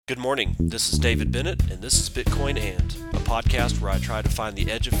Good morning. This is David Bennett, and this is Bitcoin And, a podcast where I try to find the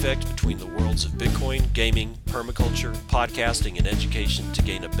edge effect between the worlds of Bitcoin, gaming, permaculture, podcasting, and education to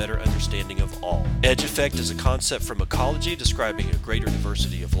gain a better understanding of all. Edge effect is a concept from ecology describing a greater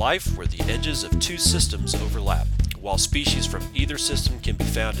diversity of life where the edges of two systems overlap. While species from either system can be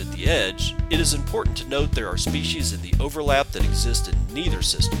found at the edge, it is important to note there are species in the overlap that exist in neither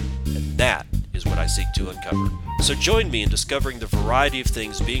system, and that is what I seek to uncover. So join me in discovering the variety of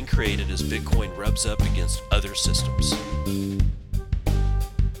things being created as Bitcoin rubs up against other systems.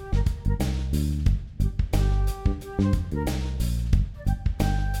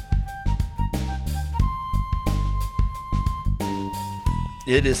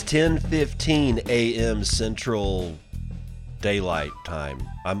 It is 10:15 a.m. Central Daylight Time.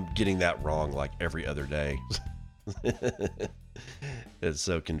 I'm getting that wrong like every other day. It's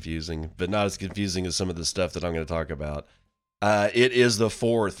so confusing, but not as confusing as some of the stuff that I'm going to talk about. It is the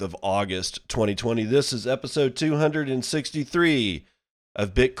 4th of August, 2020. This is episode 263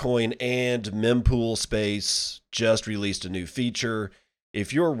 of Bitcoin and Mempool Space just released a new feature.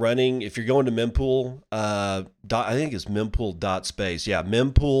 If you're going to Mempool, I think it's mempool.space. Yeah,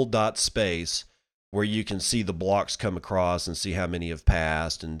 mempool.space, where you can see the blocks come across and see how many have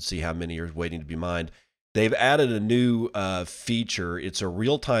passed and see how many are waiting to be mined. They've added a new feature. It's a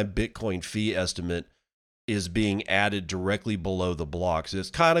real-time Bitcoin fee estimate is being added directly below the blocks. It's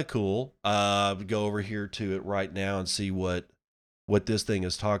kind of cool. Go over here to it right now and see what this thing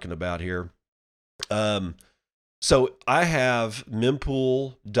is talking about here. So I have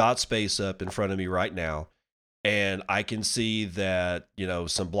mempool.space up in front of me right now, and I can see that,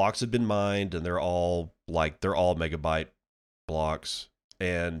 some blocks have been mined and they're all megabyte blocks.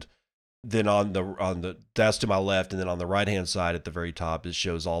 And then on the that's to my left, and then on the right hand side at the very top, it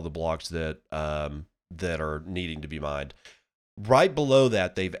shows all the blocks that are needing to be mined. Right below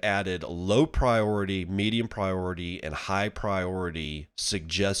that, they've added low priority, medium priority, and high priority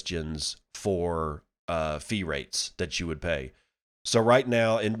suggestions for fee rates that you would pay. So right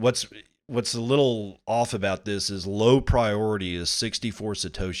now, and what's a little off about this is low priority is 64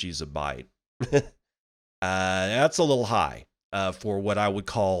 satoshis a byte. That's a little high. For what I would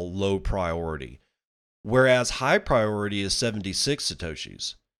call low priority. Whereas high priority is 76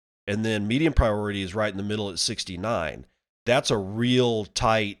 Satoshis. And then medium priority is right in the middle at 69. That's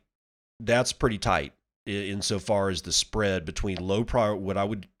pretty tight insofar as the spread between what I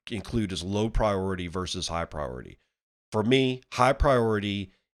would include as low priority versus high priority. For me, high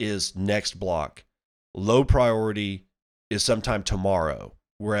priority is next block. Low priority is sometime tomorrow.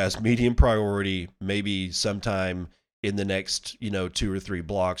 Whereas medium priority, maybe sometime in the next, 2 or 3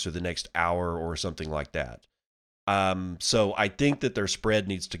 blocks or the next hour or something like that. So I think that their spread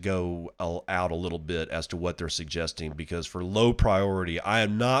needs to go out a little bit as to what they're suggesting, because for low priority, I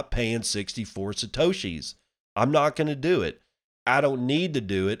am not paying 64 Satoshis. I'm not going to do it. I don't need to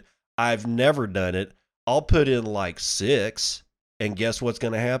do it. I've never done it. I'll put in like 6, and guess what's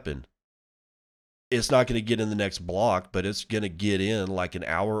going to happen? It's not going to get in the next block, but it's going to get in like an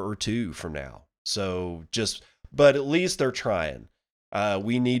hour or 2 from now. But at least they're trying.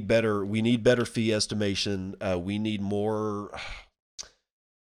 We need better fee estimation. We need more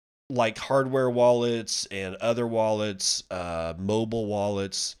like hardware wallets and other wallets, mobile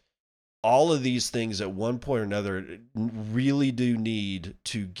wallets. All of these things at one point or another really do need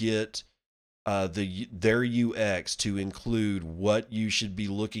to get their UX to include what you should be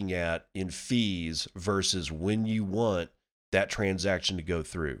looking at in fees versus when you want that transaction to go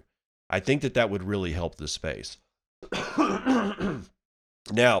through. I think that would really help the space.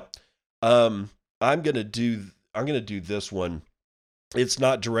 Now, I'm gonna do this one. It's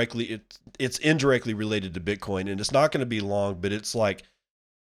not directly, it's indirectly related to Bitcoin, and it's not gonna be long, but it's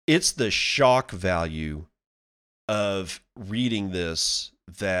the shock value of reading this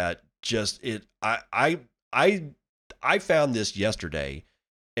that just I found this yesterday.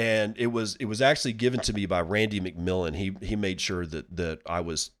 And it was actually given to me by Randy McMillan. He made sure that I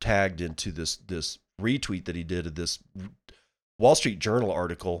was tagged into this retweet that he did of this Wall Street Journal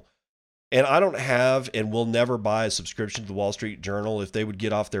article. And I don't have and will never buy a subscription to the Wall Street Journal. If they would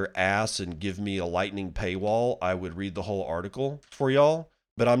get off their ass and give me a lightning paywall, I would read the whole article for y'all.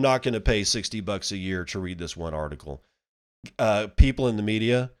 But I'm not going to pay $60 a year to read this one article. People in the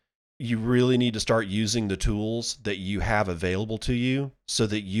media, you really need to start using the tools that you have available to you so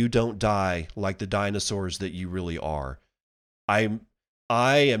that you don't die like the dinosaurs that you really are. I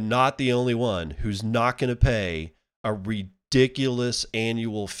am not the only one who's not going to pay a ridiculous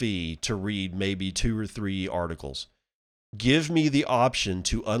annual fee to read maybe 2 or 3 articles. Give me the option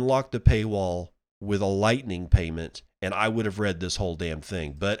to unlock the paywall with a lightning payment and I would have read this whole damn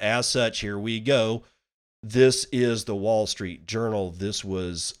thing. But as such, here we go. This is the Wall Street Journal. This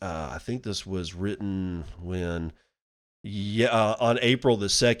was, I think this was written when, on April the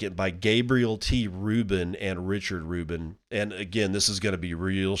 2nd by Gabriel T. Rubin and Richard Rubin. And again, this is going to be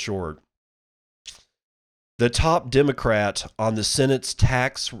real short. The top Democrat on the Senate's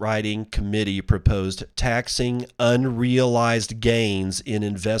tax writing committee proposed taxing unrealized gains in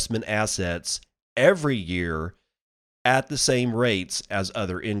investment assets every year at the same rates as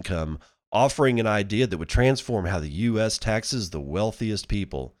other income, offering an idea that would transform how the U.S. taxes the wealthiest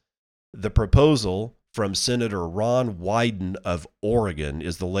people. The proposal from Senator Ron Wyden of Oregon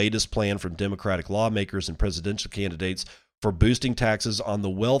is the latest plan from Democratic lawmakers and presidential candidates for boosting taxes on the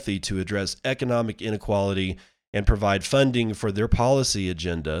wealthy to address economic inequality and provide funding for their policy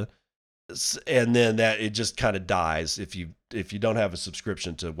agenda. And then that it just kind of dies. If you don't have a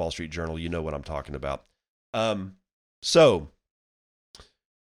subscription to Wall Street Journal, you know what I'm talking about. So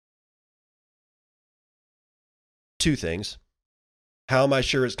two things. How am I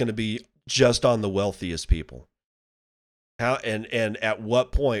sure it's going to be just on the wealthiest people? How and at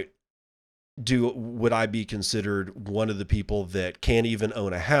what point would I be considered one of the people that can't even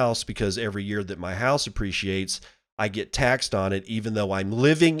own a house because every year that my house appreciates, I get taxed on it even though I'm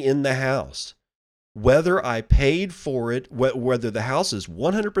living in the house? Whether I paid for it, whether the house is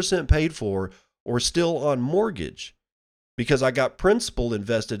 100% paid for or still on mortgage, because I got principal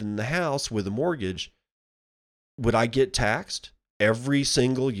invested in the house with a mortgage, would I get taxed every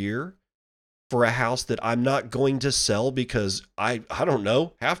single year for a house that I'm not going to sell because I don't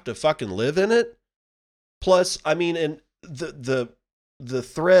know, have to fucking live in it? Plus, I mean, and the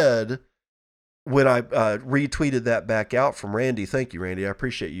thread, when I retweeted that back out from Randy, thank you, Randy. I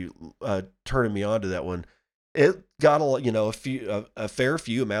appreciate you turning me on to that one. It got a fair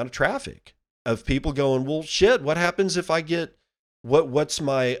few amount of traffic of people going, well, shit, what happens if I get, what's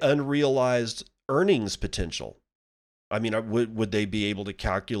my unrealized earnings potential? I mean, would they be able to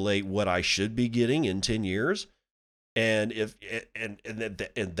calculate what I should be getting in 10 years? And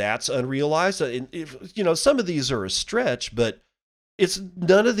and that's unrealized. And if, some of these are a stretch, but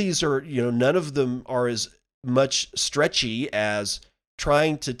none of them are as much stretchy as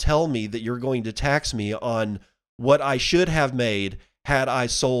trying to tell me that you're going to tax me on what I should have made had I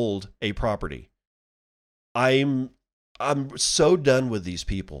sold a property. I'm so done with these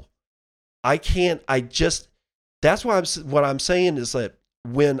people. That's why what I'm saying is that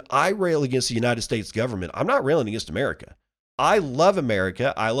when I rail against the United States government, I'm not railing against America. I love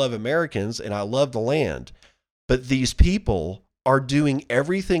America, I love Americans, and I love the land. But these people are doing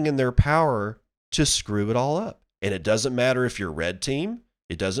everything in their power to screw it all up. And it doesn't matter if you're red team,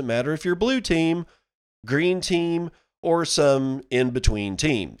 it doesn't matter if you're blue team, green team, or some in-between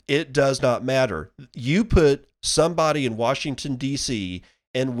team. It does not matter. You put somebody in Washington, D.C.,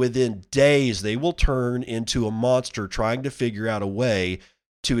 and within days, they will turn into a monster trying to figure out a way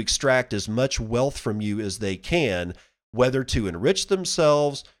to extract as much wealth from you as they can, whether to enrich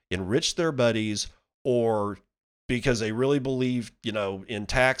themselves, enrich their buddies, or because they really believe, in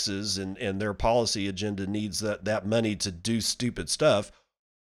taxes and their policy agenda needs that money to do stupid stuff.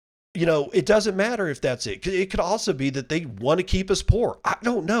 It doesn't matter if that's it. It could also be that they want to keep us poor. I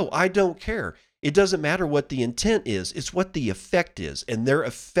don't know. I don't care. It doesn't matter what the intent is. It's what the effect is. And they're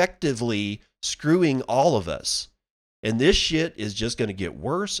effectively screwing all of us. And this shit is just going to get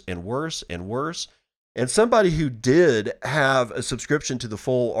worse and worse and worse. And somebody who did have a subscription to the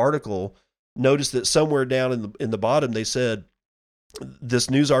full article noticed that somewhere down in the bottom, they said, this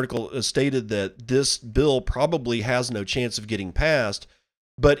news article stated that this bill probably has no chance of getting passed.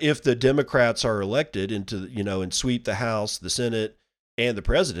 But if the Democrats are elected and sweep the House, the Senate, and the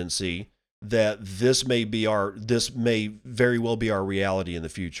presidency, that this may very well be our reality in the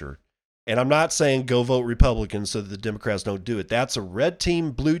future. And I'm not saying go vote Republican so that the Democrats don't do it. That's a red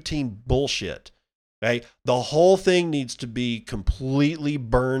team, blue team bullshit. Okay? The whole thing needs to be completely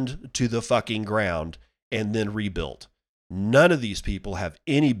burned to the fucking ground and then rebuilt. None of these people have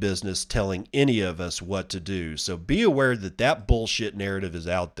any business telling any of us what to do. So be aware that bullshit narrative is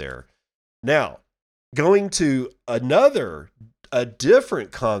out there. Now, going to a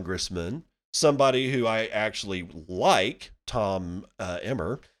different congressman, somebody who I actually like, Tom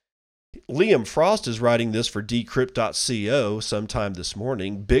Emmer. Liam Frost is writing this for Decrypt.co sometime this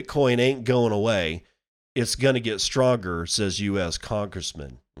morning. Bitcoin ain't going away. It's going to get stronger, says U.S.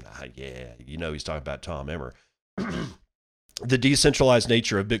 Congressman. Yeah, he's talking about Tom Emmer. The decentralized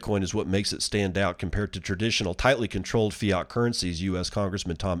nature of Bitcoin is what makes it stand out compared to traditional, tightly controlled fiat currencies, U.S.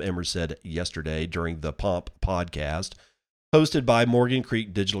 Congressman Tom Emmer said yesterday during the Pomp podcast, hosted by Morgan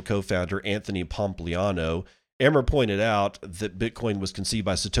Creek Digital co-founder Anthony Pompliano Emmer pointed out that Bitcoin was conceived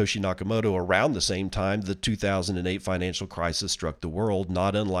by Satoshi Nakamoto around the same time the 2008 financial crisis struck the world,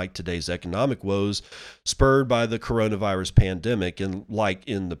 not unlike today's economic woes spurred by the coronavirus pandemic. And like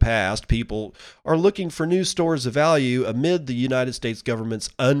in the past, people are looking for new stores of value amid the United States government's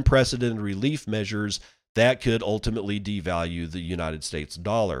unprecedented relief measures that could ultimately devalue the United States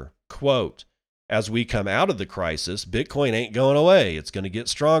dollar. Quote, as we come out of the crisis, Bitcoin ain't going away. It's going to get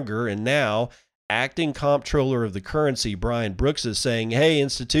stronger. And now, acting comptroller of the currency, Brian Brooks, is saying, hey,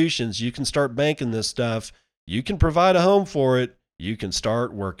 institutions, you can start banking this stuff. You can provide a home for it. You can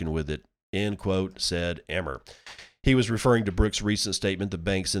start working with it, end quote, said Emmer. He was referring to Brooks' recent statement that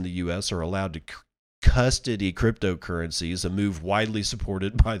banks in the U.S. are allowed to custody cryptocurrencies, a move widely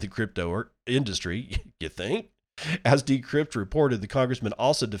supported by the crypto industry, you think? As Decrypt reported, the congressman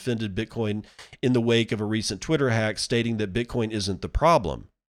also defended Bitcoin in the wake of a recent Twitter hack, stating that Bitcoin isn't the problem.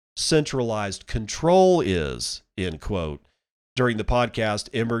 Centralized control is, end quote. During the podcast,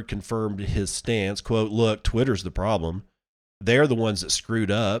 Emmer confirmed his stance, quote, look, Twitter's the problem. They're the ones that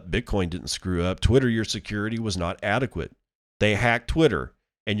screwed up. Bitcoin didn't screw up. Twitter, your security was not adequate. They hacked Twitter,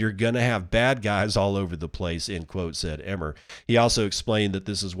 and you're going to have bad guys all over the place, end quote, said Emmer. He also explained that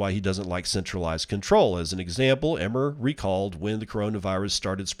this is why he doesn't like centralized control. As an example, Emmer recalled when the coronavirus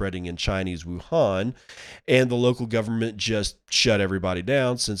started spreading in Chinese Wuhan, and the local government just shut everybody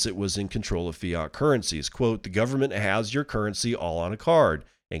down since it was in control of fiat currencies. Quote, the government has your currency all on a card.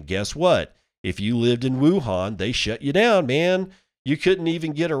 And guess what? If you lived in Wuhan, they shut you down, man. You couldn't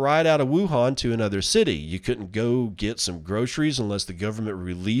even get a ride out of Wuhan to another city. You couldn't go get some groceries unless the government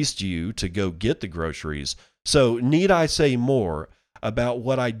released you to go get the groceries. So need I say more about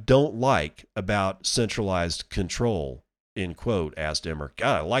what I don't like about centralized control, end quote, asked Emmer.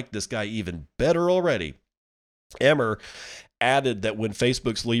 God, I like this guy even better already. Emmer added that when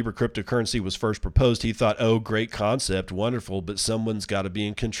Facebook's Libra cryptocurrency was first proposed, he thought, oh, great concept, wonderful, but someone's got to be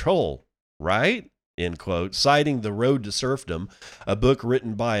in control, right? End quote, citing The Road to Serfdom, a book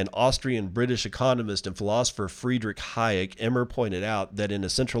written by an Austrian-British economist and philosopher Friedrich Hayek. Emmer pointed out that in a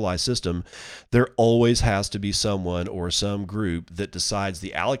centralized system, there always has to be someone or some group that decides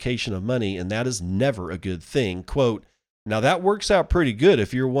the allocation of money, and that is never a good thing. Quote, now that works out pretty good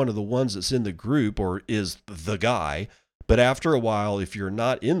if you're one of the ones that's in the group or is the guy, but after a while, if you're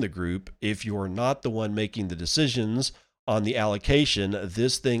not in the group, if you're not the one making the decisions on the allocation,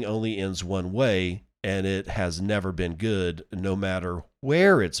 this thing only ends one way, and it has never been good, no matter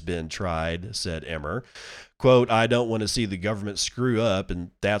where it's been tried, said Emmer. Quote, I don't want to see the government screw up,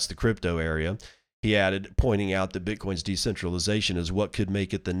 and that's the crypto area. He added, pointing out that Bitcoin's decentralization is what could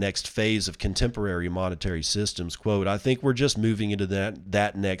make it the next phase of contemporary monetary systems. Quote, I think we're just moving into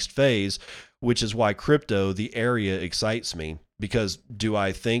that next phase, which is why crypto, the area, excites me. Because do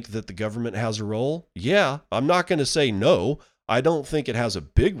I think that the government has a role? Yeah, I'm not going to say no. I don't think it has a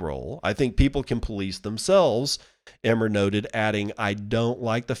big role. I think people can police themselves, Emmer noted, adding, I don't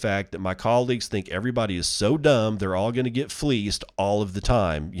like the fact that my colleagues think everybody is so dumb they're all going to get fleeced all of the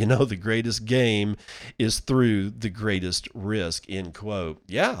time. You know, the greatest game is through the greatest risk, end quote.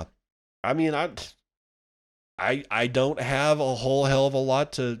 Yeah, I mean, I don't have a whole hell of a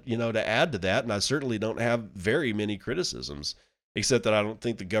lot to add to that, and I certainly don't have very many criticisms. Except that I don't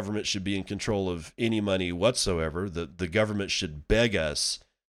think the government should be in control of any money whatsoever. The government should beg us,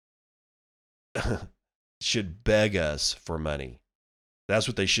 for money. That's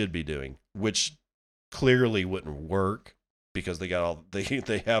what they should be doing, which clearly wouldn't work because they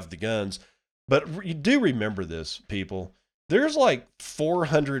have the guns. But you do remember this, people. There's like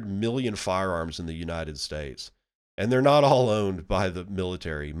 400 million firearms in the United States. And they're not all owned by the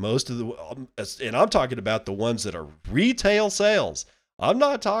military. Most of and I'm talking about the ones that are retail sales. I'm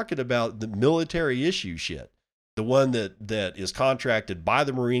not talking about the military issue shit. The one that is contracted by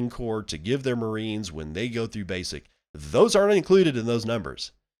the Marine Corps to give their Marines when they go through basic. Those aren't included in those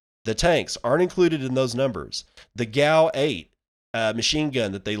numbers. The tanks aren't included in those numbers. The GAU-8 machine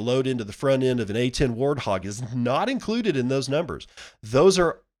gun that they load into the front end of an A-10 Warthog is not included in those numbers. Those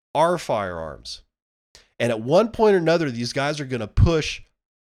are our firearms. And at one point or another, these guys are going to push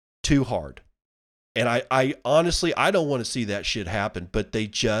too hard. And I honestly, I don't want to see that shit happen, but they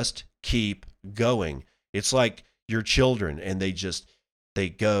just keep going. It's like your children, and they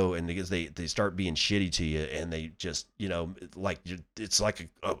go and they start being shitty to you, and they just, like it's like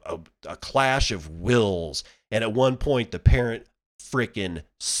a clash of wills. And at one point, the parent frickin'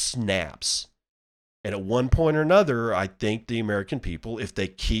 snaps. And at one point or another, I think the American people, if they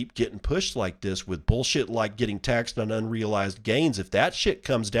keep getting pushed like this with bullshit like getting taxed on unrealized gains, if that shit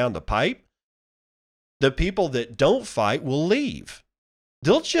comes down the pipe, the people that don't fight will leave.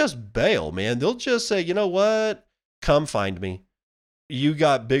 they'll just bail, man. They'll just say, you know what? Come find me. You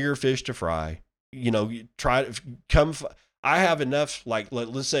got bigger fish to fry. Try to come. I have enough, like,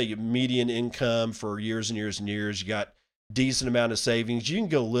 let's say your median income for years and years and years. You got decent amount of savings. You can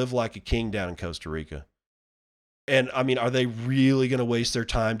go live like a king down in Costa Rica. And I mean, are they really going to waste their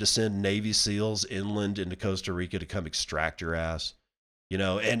time to send Navy SEALs inland into Costa Rica to come extract your ass?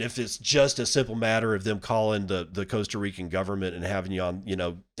 And if it's just a simple matter of them calling the Costa Rican government and having you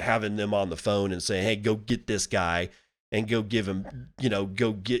on, having them on the phone and saying, hey, go get this guy and go give him,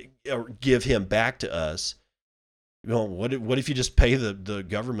 go get or give him back to us. What if you just pay the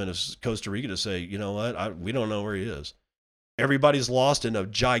government of Costa Rica to say, you know what, we don't know where he is. Everybody's lost in a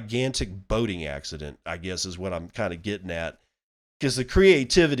gigantic boating accident, I guess is what I'm kind of getting at. Because the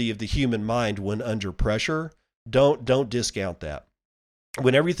creativity of the human mind when under pressure, don't discount that.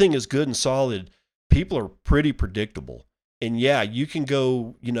 When everything is good and solid, people are pretty predictable. And yeah, you can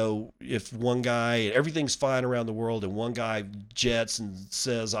go, if one guy, everything's fine around the world and one guy jets and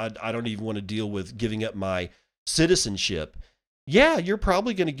says, I don't even want to deal with giving up my citizenship. Yeah, you're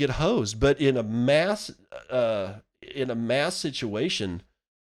probably going to get hosed. But in a mass situation,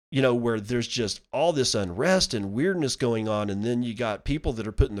 where there's just all this unrest and weirdness going on, and then you got people that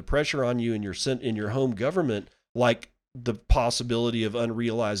are putting the pressure on you and you're sent in your home government, like the possibility of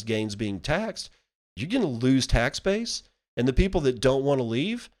unrealized gains being taxed, you're going to lose tax base. And the people that don't want to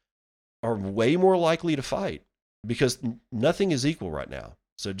leave are way more likely to fight because nothing is equal right now.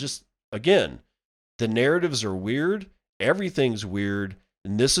 So just, again, the narratives are weird. Everything's weird.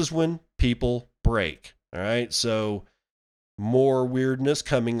 And this is when people break. All right. So more weirdness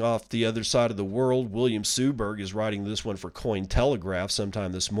coming off the other side of the world. William Suberg is writing this one for Cointelegraph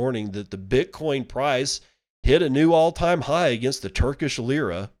sometime this morning that the Bitcoin price hit a new all-time high against the Turkish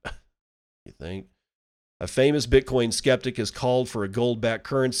lira. You think? A famous Bitcoin skeptic has called for a gold-backed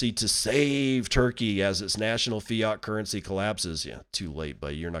currency to save Turkey as its national fiat currency collapses. Yeah, too late,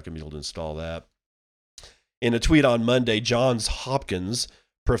 buddy. You're not going to be able to install that. In a tweet on Monday, Johns Hopkins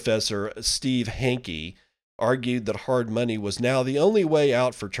professor Steve Hanke argued that hard money was now the only way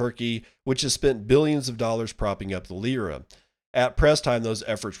out for Turkey, which has spent billions of dollars propping up the lira. At press time, those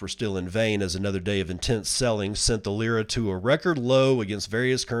efforts were still in vain as another day of intense selling sent the lira to a record low against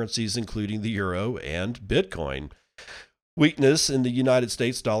various currencies, including the euro and Bitcoin. Weakness in the United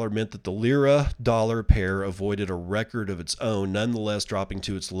States dollar meant that the lira-dollar pair avoided a record of its own, nonetheless dropping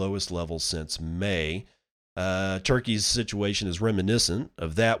to its lowest level since May. Turkey's situation is reminiscent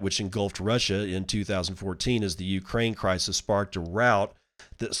of that which engulfed Russia in 2014 as the Ukraine crisis sparked a rout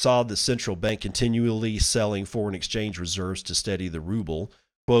that saw the central bank continually selling foreign exchange reserves to steady the ruble.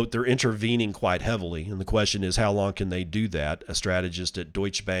 Quote, they're intervening quite heavily, and the question is how long can they do that? A strategist at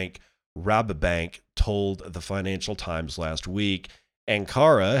Deutsche Bank, Rabobank, told the Financial Times last week.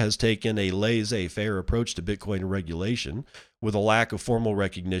 Ankara has taken a laissez-faire approach to Bitcoin regulation, with a lack of formal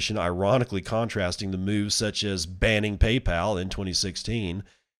recognition, ironically contrasting the moves such as banning PayPal in 2016.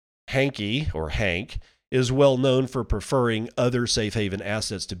 Hank, is well known for preferring other safe haven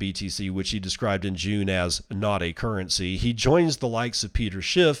assets to BTC, which he described in June as not a currency. He joins the likes of Peter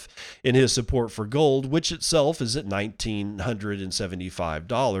Schiff in his support for gold, which itself is at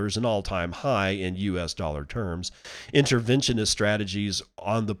 $1,975, an all-time high in U.S. dollar terms. Interventionist strategies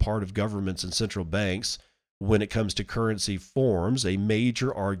on the part of governments and central banks when it comes to currency forms a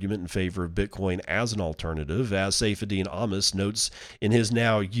major argument in favor of Bitcoin as an alternative. As Saifedean Ammous notes in his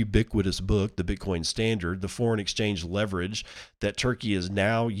now ubiquitous book, The Bitcoin Standard, the foreign exchange leverage that Turkey is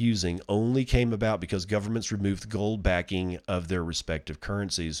now using only came about because governments removed the gold backing of their respective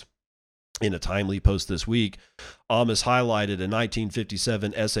currencies. In a timely post this week, Ammous highlighted a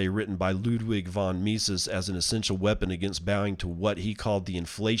 1957 essay written by Ludwig von Mises as an essential weapon against bowing to what he called the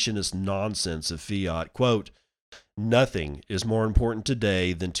inflationist nonsense of fiat. Quote, nothing is more important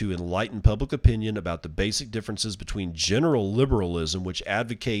today than to enlighten public opinion about the basic differences between general liberalism, which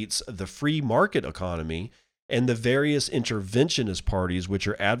advocates the free market economy, and the various interventionist parties which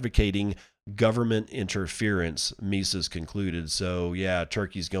are advocating government interference, Mises concluded. So yeah,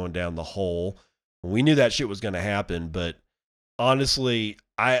 Turkey's going down the hole. We knew that shit was going to happen, but honestly,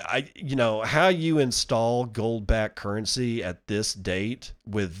 I how you install gold-backed currency at this date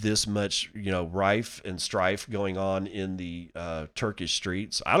with this much, rife and strife going on in the Turkish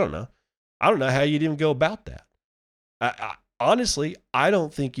streets, I don't know. I don't know how you'd even go about that. Honestly, I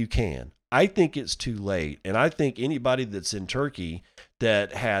don't think you can. I think it's too late. And I think anybody that's in Turkey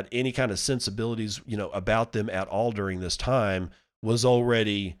that had any kind of sensibilities, about them at all during this time was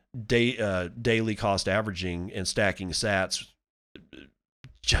already daily cost averaging and stacking sats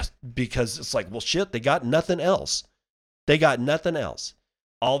just because it's like, well, shit, they got nothing else. They got nothing else.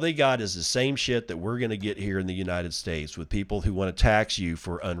 All they got is the same shit that we're going to get here in the United States with people who want to tax you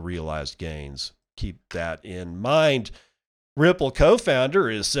for unrealized gains. Keep that in mind. Ripple co-founder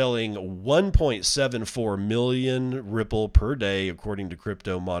is selling 1.74 million Ripple per day, according to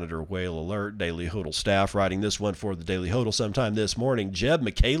Crypto Monitor Whale Alert. Daily Hodl staff writing this one for the Daily Hodl sometime this morning. Jeb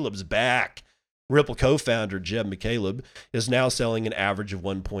McCaleb's back. Ripple co-founder Jeb McCaleb is now selling an average of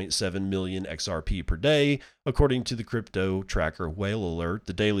 1.7 million XRP per day, according to the crypto tracker Whale Alert.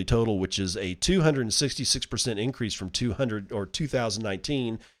 The daily total, which is a 266% increase from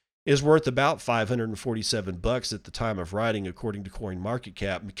 2019, is worth about $547 at the time of writing, according to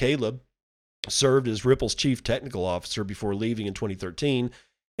CoinMarketCap. McCaleb served as Ripple's chief technical officer before leaving in 2013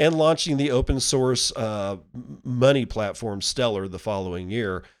 and launching the open source money platform Stellar the following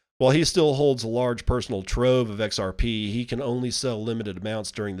year. While he still holds a large personal trove of XRP, he can only sell limited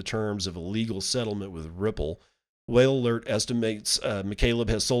amounts during the terms of a legal settlement with Ripple. Whale Alert estimates McCaleb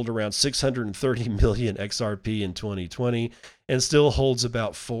has sold around 630 million XRP in 2020 and still holds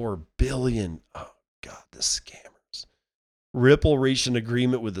about 4 billion. Oh, God, the scammers. Ripple reached an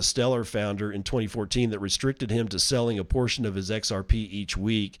agreement with the Stellar founder in 2014 that restricted him to selling a portion of his XRP each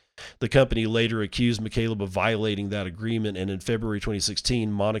week. The company later accused McCaleb of violating that agreement, and in February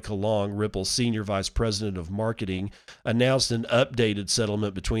 2016, Monica Long, Ripple's senior vice president of marketing, announced an updated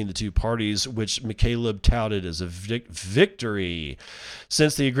settlement between the two parties, which McCaleb touted as a victory.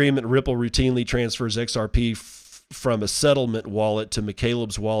 Since the agreement, Ripple routinely transfers XRP from a settlement wallet to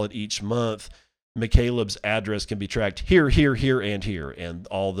McCaleb's wallet each month. McCaleb's address can be tracked here, here, here, and here, and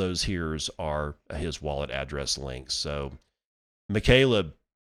all those heres are his wallet address links. So, McCaleb,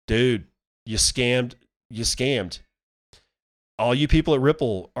 dude, you scammed. All you people at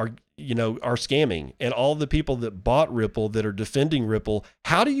Ripple are scamming, and all the people that bought Ripple that are defending Ripple.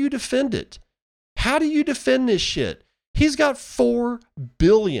 How do you defend it? How do you defend this shit? He's got 4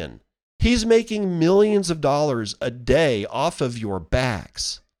 billion. He's making millions of dollars a day off of your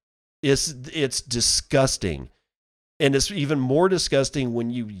backs. It's disgusting. And it's even more disgusting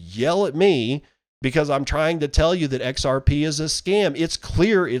when you yell at me because I'm trying to tell you that XRP is a scam. It's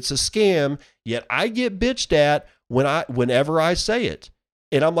clear it's a scam, yet I get bitched at whenever I say it.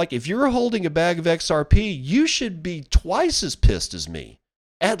 And I'm like, if you're holding a bag of XRP, you should be twice as pissed as me.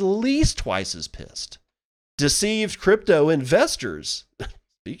 At least twice as pissed. Deceived crypto investors,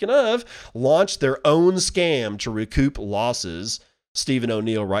 speaking of, launched their own scam to recoup losses. Stephen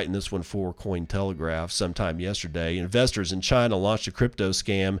O'Neill writing this one for Cointelegraph sometime yesterday. Investors in China launched a crypto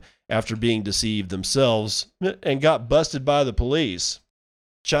scam after being deceived themselves and got busted by the police.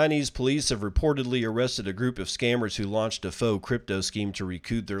 Chinese police have reportedly arrested a group of scammers who launched a faux crypto scheme to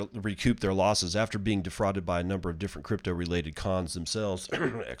recoup their losses after being defrauded by a number of different crypto-related cons themselves.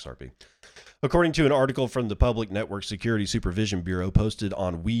 XRP. According to an article from the Public Network Security Supervision Bureau posted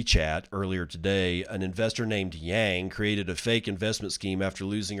on WeChat earlier today, an investor named Yang created a fake investment scheme after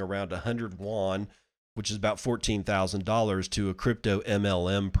losing around 100 won, which is about $14,000, to a crypto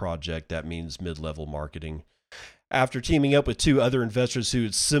MLM project. That means mid-level marketing. After teaming up with 2 other investors who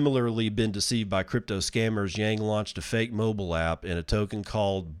had similarly been deceived by crypto scammers, Yang launched a fake mobile app and a token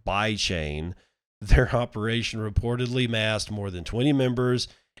called BuyChain. Their operation reportedly massed more than 20 members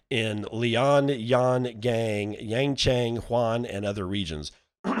in Lianyang, Yangchang, Huan, and other regions.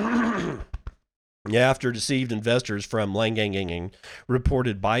 After deceived investors from Langang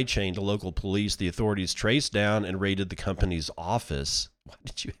reported BuyChain to local police, the authorities traced down and raided the company's office. Why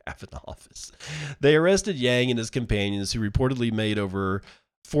did you have an office? They arrested Yang and his companions, who reportedly made over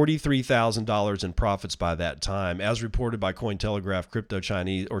 $43,000 in profits by that time. As reported by Cointelegraph,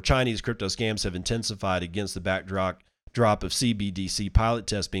 Chinese crypto scams have intensified against the backdrop of CBDC pilot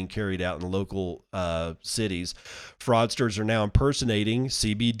tests being carried out in local cities. Fraudsters are now impersonating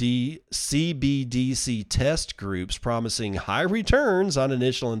CBDC test groups, promising high returns on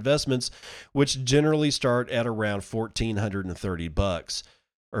initial investments, which generally start at around $1,430.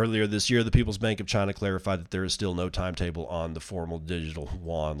 Earlier this year, the People's Bank of China clarified that there is still no timetable on the formal digital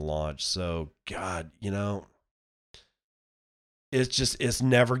yuan launch. So, God, it's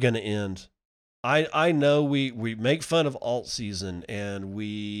never going to end. I know we make fun of alt season and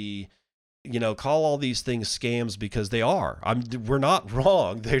we, call all these things scams because they are. We're not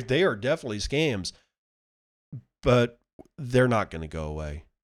wrong. They are definitely scams, but they're not going to go away.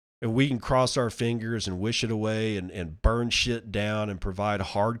 And we can cross our fingers and wish it away and burn shit down and provide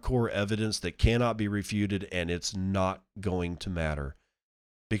hardcore evidence that cannot be refuted, and it's not going to matter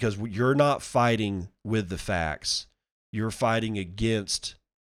because you're not fighting with the facts. You're fighting against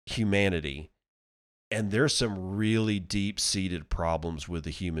humanity. And there's some really deep-seated problems with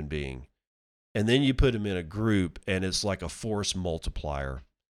the human being. And then you put them in a group, and it's like a force multiplier.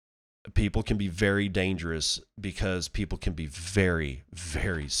 People can be very dangerous because people can be very,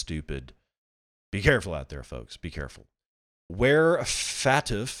 very stupid. Be careful out there, folks. Be careful. Where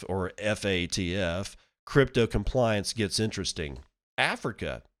FATF, or FATF, crypto compliance gets interesting.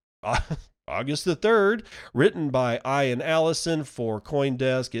 Africa. August the 3rd, written by Ian Allison for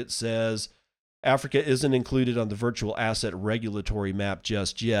CoinDesk. It says, Africa isn't included on the virtual asset regulatory map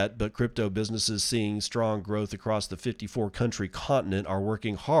just yet, but crypto businesses seeing strong growth across the 54-country continent are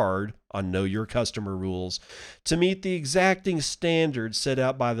working hard on Know Your Customer rules to meet the exacting standards set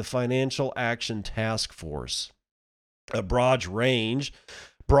out by the Financial Action Task Force. A broad range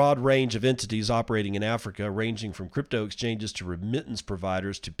of entities operating in Africa, ranging from crypto exchanges to remittance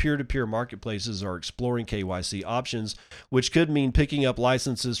providers to peer-to-peer marketplaces, are exploring KYC options, which could mean picking up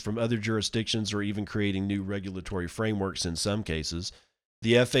licenses from other jurisdictions or even creating new regulatory frameworks in some cases.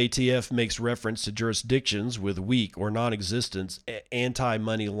 The FATF makes reference to jurisdictions with weak or non-existent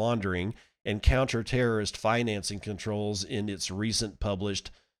anti-money laundering and counter-terrorist financing controls in its recent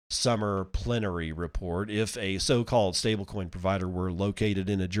published summer plenary report. If a so-called stablecoin provider were located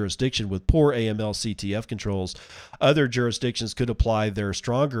in a jurisdiction with poor AML-CTF controls, other jurisdictions could apply their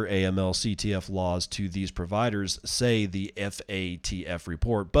stronger AML-CTF laws to these providers, say the FATF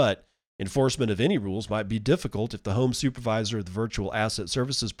report. But enforcement of any rules might be difficult if the home supervisor of the virtual asset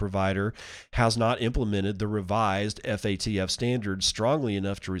services provider has not implemented the revised FATF standards strongly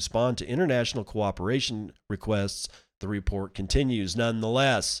enough to respond to international cooperation requests. The report continues.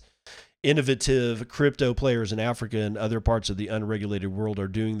 Nonetheless, innovative crypto players in Africa and other parts of the unregulated world are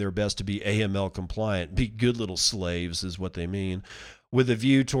doing their best to be AML compliant. Be good little slaves is what they mean. With a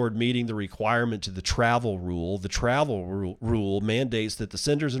view toward meeting the requirement to the travel rule. The travel rule mandates that the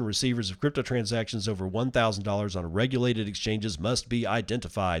senders and receivers of crypto transactions over $1,000 on regulated exchanges must be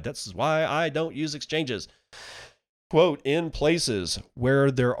identified. That's why I don't use exchanges. Quote, in places where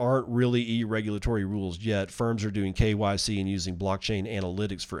there aren't really regulatory rules yet, firms are doing KYC and using blockchain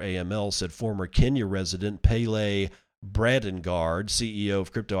analytics for AML, said former Kenya resident Pele Bradengard, CEO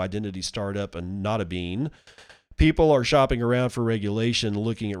of crypto identity startup Notabene. People are shopping around for regulation,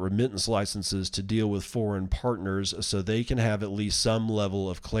 looking at remittance licenses to deal with foreign partners so they can have at least some level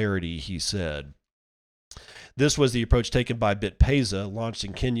of clarity, he said. This was the approach taken by BitPesa, launched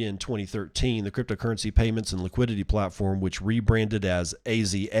in Kenya in 2013. The cryptocurrency payments and liquidity platform, which rebranded as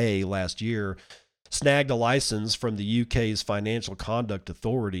AZA last year, snagged a license from the UK's Financial Conduct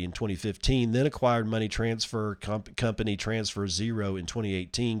Authority in 2015, then acquired money transfer company Transfer Zero in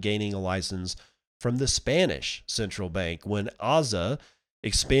 2018, gaining a license from the Spanish central bank. When AZA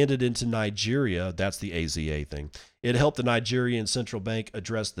expanded into Nigeria, that's the AZA thing, it helped the Nigerian central bank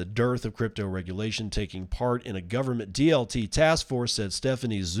address the dearth of crypto regulation, taking part in a government DLT task force, said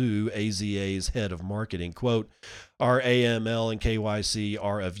Stephanie Zhu, AZA's head of marketing. Quote, our AML and KYC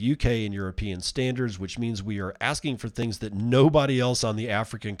are of UK and European standards, which means we are asking for things that nobody else on the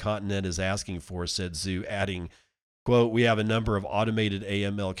African continent is asking for, said Zhu, adding, quote, we have a number of automated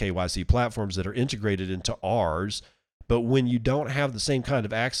AML KYC platforms that are integrated into ours. But when you don't have the same kind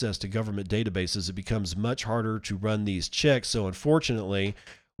of access to government databases, it becomes much harder to run these checks. So unfortunately,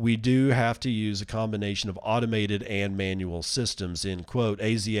 we do have to use a combination of automated and manual systems, end quote.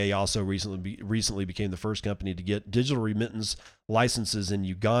 AZA also recently became the first company to get digital remittance licenses in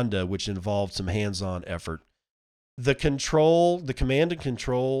Uganda, which involved some hands-on effort. The command and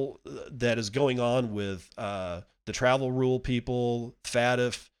control that is going on with the travel rule people,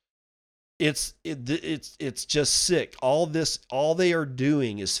 FATF, it's just sick. All they are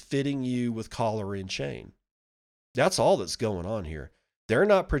doing is fitting you with collar and chain. That's all that's going on here. They're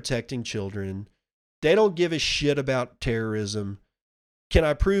not protecting children. They don't give a shit about terrorism. Can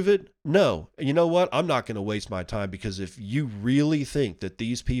I prove it? No. You know what? I'm not going to waste my time, because if you really think that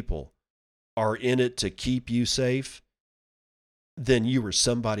these people are in it to keep you safe, then you are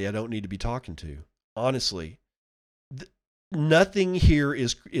somebody I don't need to be talking to. Honestly, nothing here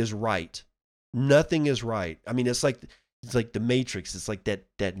is right. Nothing is right. I mean, it's like the Matrix. It's like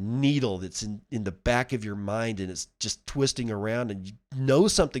that needle that's in the back of your mind, and it's just twisting around, and you know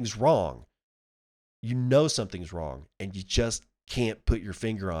something's wrong. You know something's wrong, and you just can't put your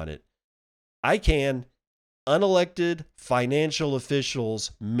finger on it. I can. Unelected financial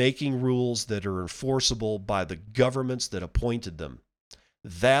officials making rules that are enforceable by the governments that appointed them.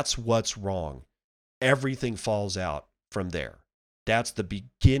 That's what's wrong. Everything falls out from there. That's the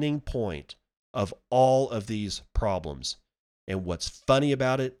beginning point of all of these problems. And what's funny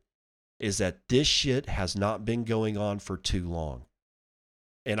about it is that this shit has not been going on for too long.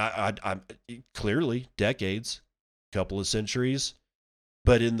 And I'm clearly decades, couple of centuries,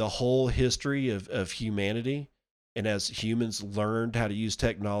 but in the whole history of humanity, and as humans learned how to use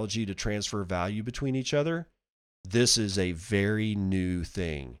technology to transfer value between each other, this is a very new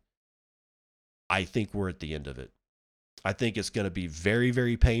thing. I think we're at the end of it. I think it's going to be very,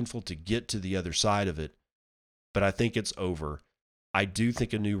 very painful to get to the other side of it, but I think it's over. I do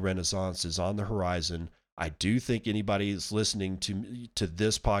think a new renaissance is on the horizon. I do think anybody that's listening to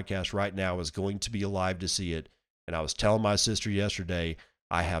this podcast right now is going to be alive to see it. And I was telling my sister yesterday,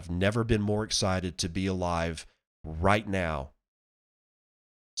 I have never been more excited to be alive right now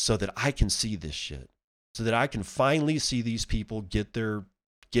so that I can see this shit, so that I can finally see these people get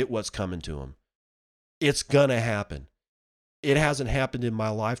what's coming to them. It's gonna happen. It hasn't happened in my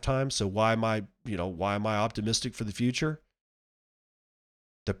lifetime, so why am I optimistic for the future?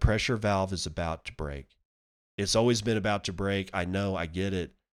 The pressure valve is about to break. It's always been about to break. I know, I get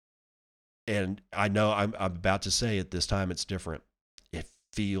it. And I know I'm about to say it, this time it's different. It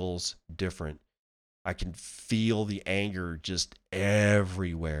feels different. I can feel the anger just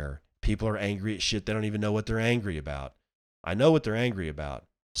everywhere. People are angry at shit they don't even know what they're angry about. I know what they're angry about.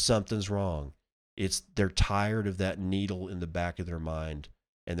 Something's wrong. They're tired of that needle in the back of their mind,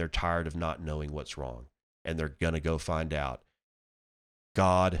 and they're tired of not knowing what's wrong, and they're going to go find out.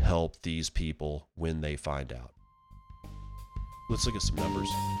 God help these people when they find out. Let's look at some numbers.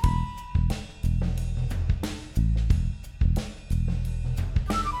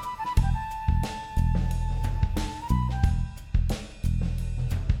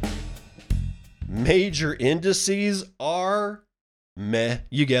 Major indices are meh.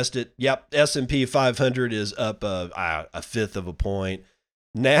 You guessed it. Yep. S&P 500 is up a fifth of a point.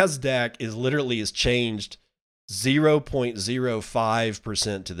 NASDAQ is changed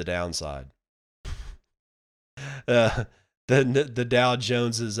 0.05% to the downside. The Dow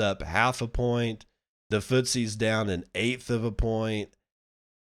Jones is up half a point. The FTSE's down an eighth of a point.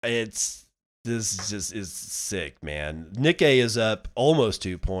 This just is sick, man. Nikkei is up almost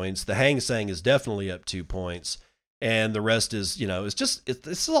 2 points. The Hang Seng is definitely up 2 points. And the rest is, this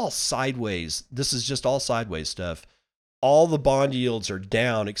is all sideways. This is just all sideways stuff. All the bond yields are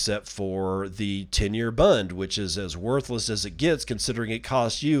down except for the 10-year bond, which is as worthless as it gets, considering it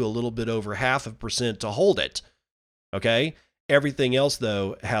costs you a little bit over 0.5% to hold it. Okay? Everything else,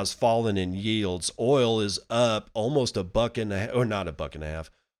 though, has fallen in yields. Oil is up almost $1.50, or not $1.50.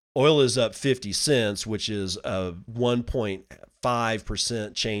 Oil is up 50 cents, which is a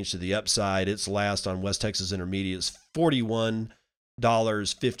 1.5% change to the upside. Its last on West Texas Intermediate is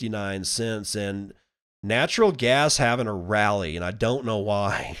 $41.59. And natural gas having a rally, and I don't know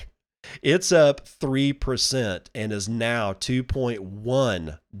why. It's up 3% and is now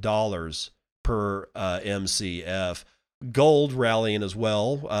 $2.1 per MCF. Gold rallying as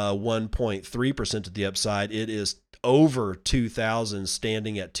well, 1.3% to the upside. It is over 2,000,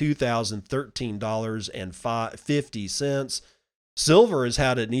 standing at $2,013.50. Silver has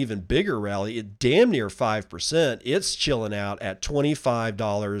had an even bigger rally, it damn near 5%. It's chilling out at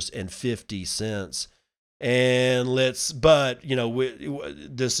 $25.50. And this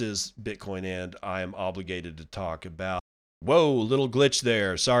is Bitcoin, and I am obligated to talk about. Whoa, little glitch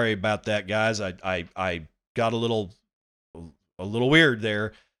there. Sorry about that, guys. I got a little weird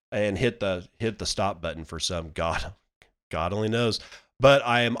there and hit the stop button for some God only knows. But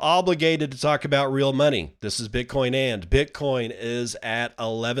I am obligated to talk about real money. This is Bitcoin, and Bitcoin is at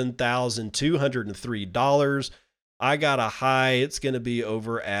 $11,203. I got a high. It's going to be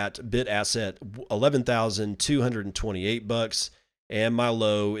over at BitAsset, $11,228, and my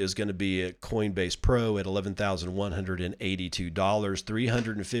low is going to be at Coinbase Pro at $11,182.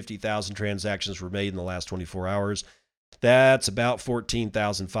 350,000 transactions were made in the last 24 hours. That's about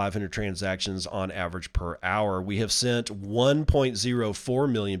 14,500 transactions on average per hour. We have sent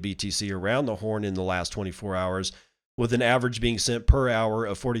 1.04 million BTC around the horn in the last 24 hours, with an average being sent per hour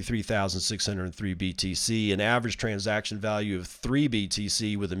of 43,603 BTC, an average transaction value of 3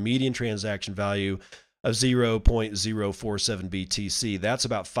 BTC with a median transaction value of 0.047 BTC. That's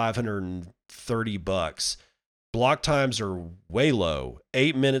about $530. Block times are way low,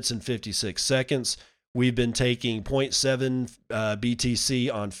 8 minutes and 56 seconds. We've been taking 0.7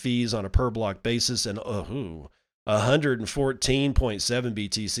 BTC on fees on a per block basis, and 114.7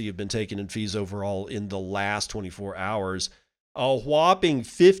 BTC have been taken in fees overall in the last 24 hours. A whopping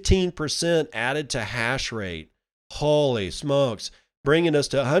 15% added to hash rate. Holy smokes. Bringing us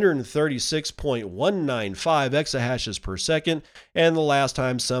to 136.195 exahashes per second. And the last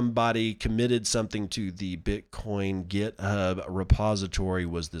time somebody committed something to the Bitcoin GitHub repository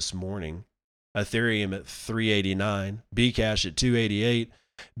was this morning. Ethereum at 389, Bcash at 288,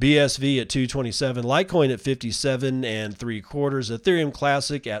 BSV at 227, Litecoin at 57 3/4, Ethereum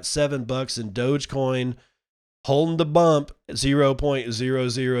Classic at $7, and Dogecoin holding the bump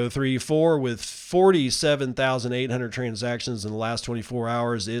 0.0034 with 47,800 transactions in the last 24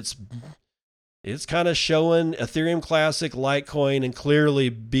 hours. It's kind of showing Ethereum Classic, Litecoin, and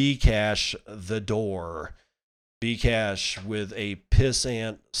clearly Bcash the door. Bcash with a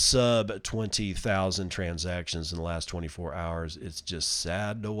pissant sub 20,000 transactions in the last 24 hours. It's just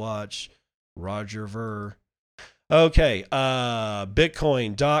sad to watch. Roger Ver. Okay,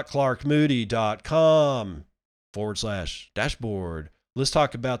 bitcoin.clarkmoody.com/dashboard. Let's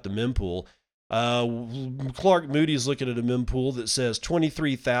talk about the mempool. Clark Moody is looking at a mempool that says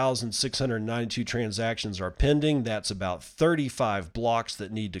 23,692 transactions are pending. That's about 35 blocks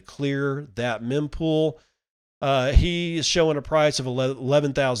that need to clear that mempool. He is showing a price of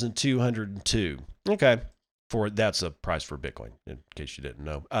 11,202. Okay, that's a price for Bitcoin, in case you didn't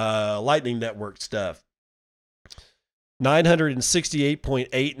know. Lightning Network stuff.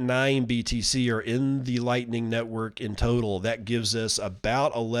 968.89 BTC are in the Lightning Network in total. That gives us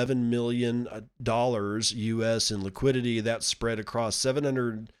about $11 million US in liquidity. That's spread across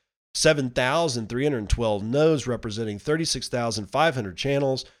 7,312 nodes, representing 36,500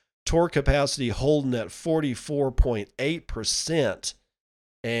 channels. Tor capacity holding at 44.8%.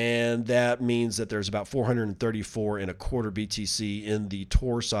 And that means that there's about 434.25 BTC in the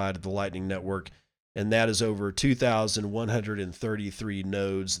Tor side of the Lightning Network. And that is over 2,133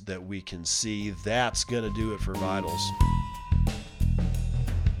 nodes that we can see. That's going to do it for Vitals.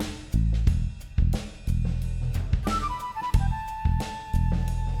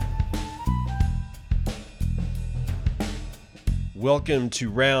 Welcome to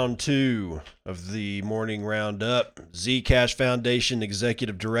round 2 of the morning roundup. Zcash Foundation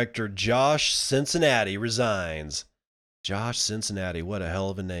Executive Director Josh Cincinnati resigns. Josh Cincinnati, what a hell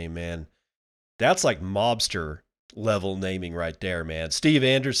of a name, man. That's like mobster level naming right there, man. Steve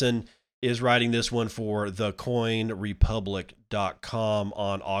Anderson is writing this one for thecoinrepublic.com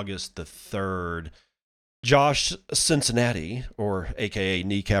on August the 3rd. Josh Cincinnati, or aka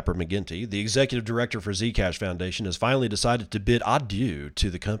Kneecapper McGinty, the executive director for Zcash Foundation, has finally decided to bid adieu to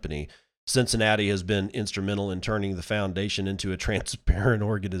the company. Cincinnati has been instrumental in turning the foundation into a transparent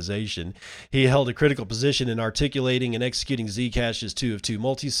organization. He held a critical position in articulating and executing Zcash's 2 of 2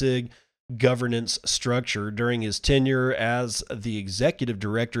 multisig governance structure during his tenure as the executive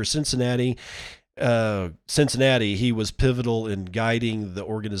director. Cincinnati, he was pivotal in guiding the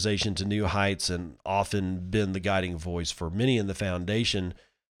organization to new heights and often been the guiding voice for many in the foundation.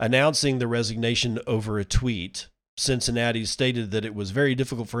 Announcing the resignation over a tweet, Cincinnati stated that it was very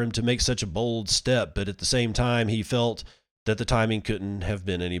difficult for him to make such a bold step, but at the same time, he felt that the timing couldn't have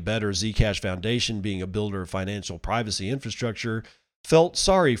been any better. Zcash Foundation, being a builder of financial privacy infrastructure, felt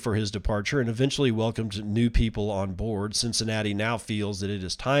sorry for his departure and eventually welcomed new people on board. Cincinnati now feels that it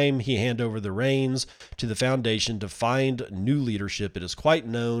is time he hand over the reins to the foundation to find new leadership. It is quite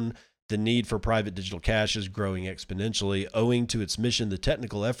known the need for private digital cash is growing exponentially. Owing to its mission, the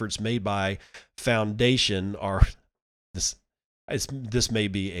technical efforts made by foundation are this may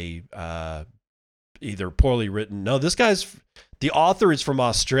be a either poorly written. No, the author is from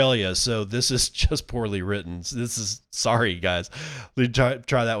Australia, so this is just poorly written. Sorry, guys. Let me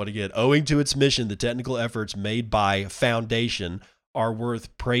try that one again. Owing to its mission, the technical efforts made by foundation are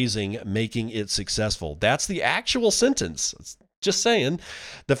worth praising, making it successful. That's the actual sentence. Just saying.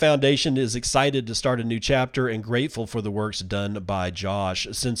 The foundation is excited to start a new chapter and grateful for the works done by Josh.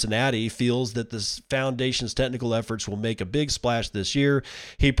 Cincinnati feels that the foundation's technical efforts will make a big splash this year.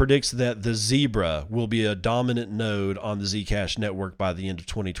 He predicts that the Zebra will be a dominant node on the Zcash network by the end of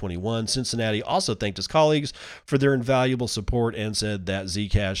 2021. Cincinnati also thanked his colleagues for their invaluable support and said that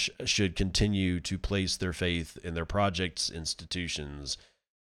Zcash should continue to place their faith in their project's institutions.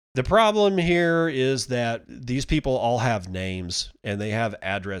 The problem here is that these people all have names and they have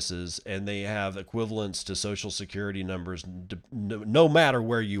addresses and they have equivalents to social security numbers, no matter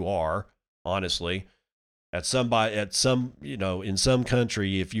where you are, honestly. In some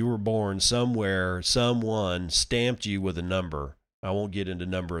country, if you were born somewhere, someone stamped you with a number. I won't get into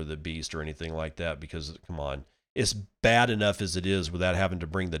number of the beast or anything like that because, come on, it's bad enough as it is without having to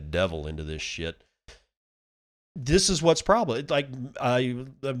bring the devil into this shit. This is what's problem. Like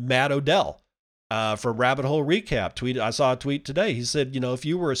Matt Odell from Rabbit Hole Recap tweeted. I saw a tweet today. He said, if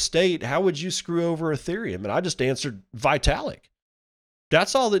you were a state, how would you screw over Ethereum? And I just answered Vitalik.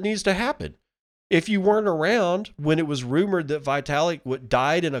 That's all that needs to happen. If you weren't around when it was rumored that Vitalik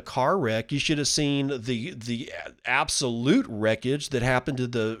died in a car wreck, you should have seen the absolute wreckage that happened to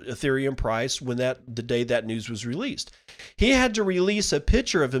the Ethereum price when the day that news was released. He had to release a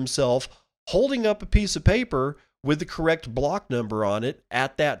picture of himself holding up a piece of paper with the correct block number on it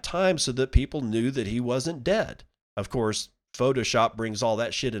at that time so that people knew that he wasn't dead. Of course, Photoshop brings all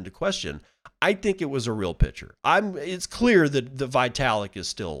that shit into question. I think it was a real picture. It's clear that the Vitalik is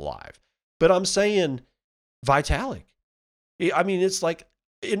still alive, but I'm saying Vitalik. I mean, it's like,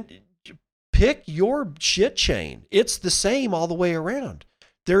 pick your shit chain. It's the same all the way around.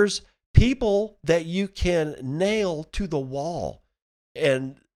 There's people that you can nail to the wall,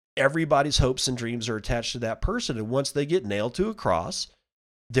 and everybody's hopes and dreams are attached to that person. And once they get nailed to a cross,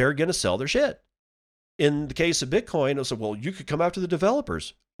 they're going to sell their shit. In the case of Bitcoin, I said, well, you could come after the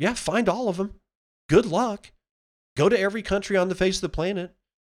developers. Yeah, find all of them. Good luck. Go to every country on the face of the planet.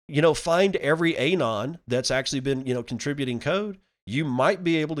 Find every anon that's actually been, contributing code. You might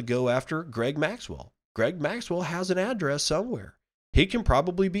be able to go after Greg Maxwell. Greg Maxwell has an address somewhere. He can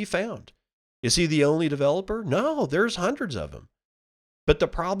probably be found. Is he the only developer? No, there's hundreds of them. But the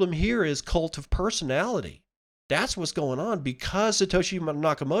problem here is cult of personality. That's what's going on. Because Satoshi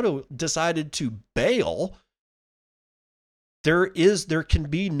Nakamoto decided to bail, there can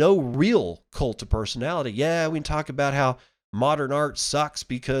be no real cult of personality. Yeah, we can talk about how modern art sucks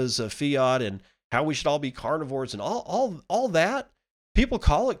because of fiat and how we should all be carnivores and all that. People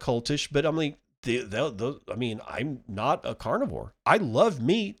call it cultish, but I mean, I'm not a carnivore. I love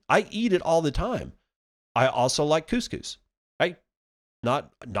meat. I eat it all the time. I also like couscous.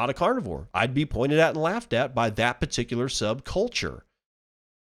 Not a carnivore. I'd be pointed at and laughed at by that particular subculture.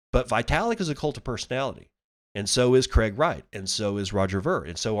 But Vitalik is a cult of personality. And so is Craig Wright. And so is Roger Ver.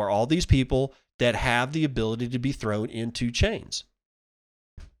 And so are all these people that have the ability to be thrown into chains.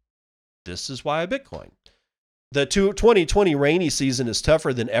 This is why Bitcoin. The 2020 rainy season is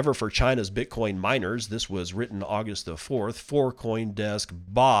tougher than ever for China's Bitcoin miners. This was written August the 4th for CoinDesk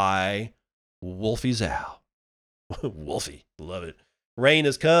by Wolfie Zhao. Wolfie, love it. Rain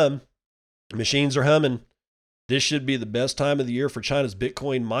has come. Machines are humming. This should be the best time of the year for China's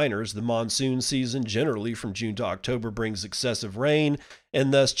Bitcoin miners. The monsoon season, generally from June to October, brings excessive rain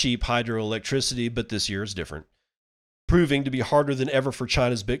and thus cheap hydroelectricity, but this year is different, proving to be harder than ever for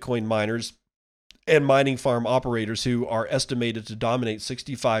China's Bitcoin miners and mining farm operators, who are estimated to dominate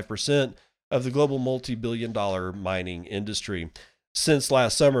 65% of the global multi-billion-dollar mining industry. Since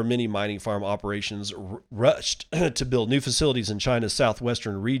last summer, many mining farm operations rushed to build new facilities in China's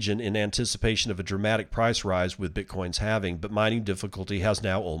southwestern region in anticipation of a dramatic price rise with Bitcoin's halving, but mining difficulty has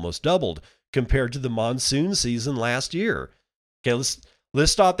now almost doubled compared to the monsoon season last year. Okay,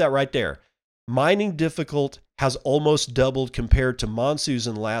 let's stop that right there. Mining difficult has almost doubled compared to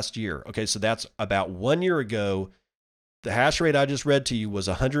monsoon last year. Okay, so that's about 1 year ago. The hash rate I just read to you was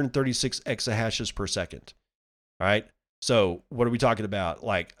 136 exahashes per second. All right. So what are we talking about?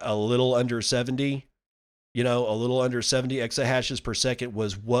 Like a little under 70, a little under 70 exahashes per second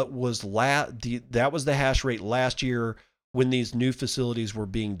was what was that was the hash rate last year when these new facilities were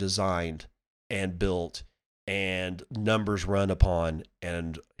being designed and built and numbers run upon.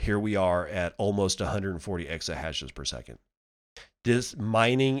 And here we are at almost 140 exahashes per second. This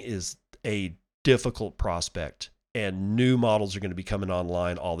mining is a difficult prospect, and new models are going to be coming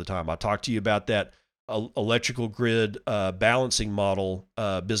online all the time. I talked to you about that electrical grid balancing model,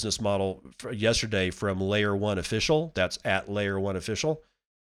 business model yesterday from Layer 1 Official. That's at Layer 1 Official.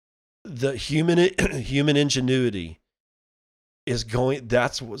 The human ingenuity is going,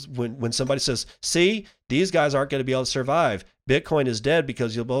 that's when somebody says, see, these guys aren't going to be able to survive. Bitcoin is dead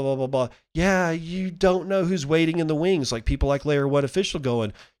because you'll blah, blah, blah, blah. Yeah, you don't know who's waiting in the wings. Like people like Layer 1 Official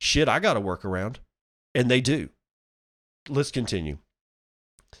going, shit, I got to work around. And they do. Let's continue.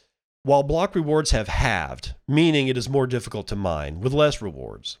 While block rewards have halved, meaning it is more difficult to mine with less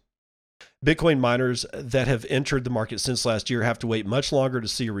rewards, Bitcoin miners that have entered the market since last year have to wait much longer to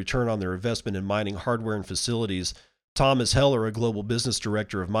see a return on their investment in mining hardware and facilities. Thomas Heller, a global business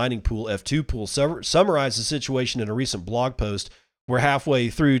director of Mining Pool F2 Pool, summarized the situation in a recent blog post. We're halfway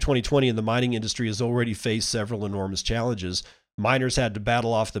through 2020 and the mining industry has already faced several enormous challenges. Miners had to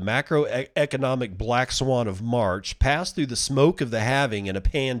battle off the macroeconomic black swan of March, pass through the smoke of the halving and a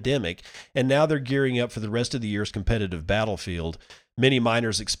pandemic, and now they're gearing up for the rest of the year's competitive battlefield. Many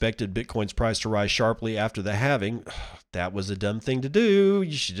miners expected Bitcoin's price to rise sharply after the halving. That was a dumb thing to do.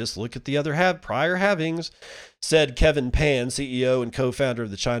 You should just look at the other prior halvings, said Kevin Pan, CEO and co-founder of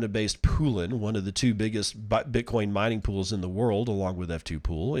the China-based Poolin, one of the two biggest Bitcoin mining pools in the world, along with F2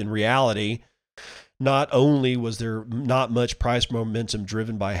 Pool. In reality, not only was there not much price momentum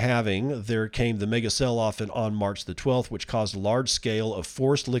driven by halving, there came the mega sell-off on March the 12th, which caused a large scale of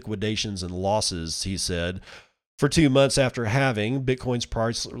forced liquidations and losses, he said. For 2 months after halving, Bitcoin's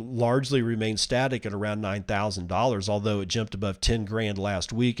price largely remained static at around $9,000, although it jumped above 10 grand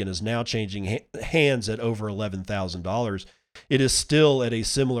last week and is now changing hands at over $11,000. It is still at a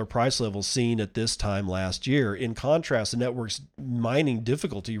similar price level seen at this time last year. In contrast, the network's mining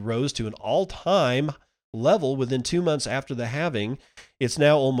difficulty rose to an all-time level within 2 months after the halving. It's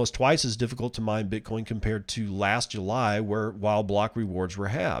now almost twice as difficult to mine Bitcoin compared to last July, while block rewards were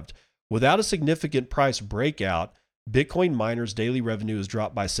halved. Without a significant price breakout, Bitcoin miners' daily revenue has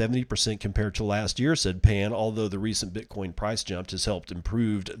dropped by 70% compared to last year, said Pan, although the recent Bitcoin price jump has helped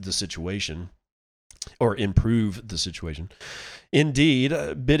improve the situation. Indeed,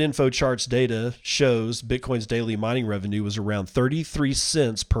 BitInfo Charts data shows Bitcoin's daily mining revenue was around 33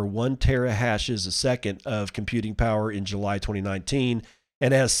 cents per 1 terahashes a second of computing power in July 2019,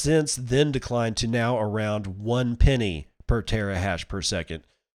 and has since then declined to now around 1 penny per terahash per second.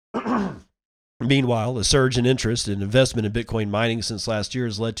 Meanwhile, a surge in interest and investment in Bitcoin mining since last year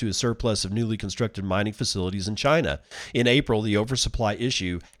has led to a surplus of newly constructed mining facilities in China. In April, the oversupply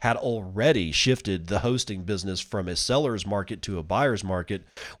issue had already shifted the hosting business from a seller's market to a buyer's market,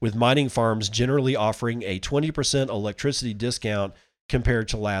 with mining farms generally offering a 20% electricity discount compared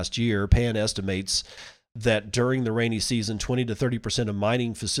to last year. Pan estimates that during the rainy season, 20 to 30% of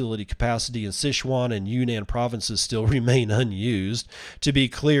mining facility capacity in Sichuan and Yunnan provinces still remain unused. To be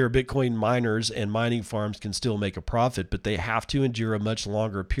clear, Bitcoin miners and mining farms can still make a profit, but they have to endure a much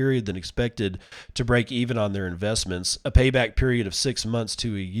longer period than expected to break even on their investments. A payback period of 6 months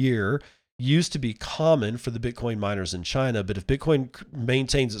to a year used to be common for the Bitcoin miners in China, but if Bitcoin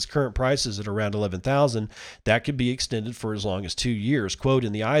maintains its current prices at around 11,000, that could be extended for as long as 2 years. Quote,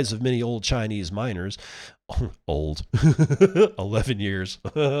 in the eyes of many old Chinese miners, old, 11 years,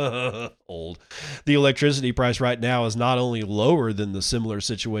 old. The electricity price right now is not only lower than the similar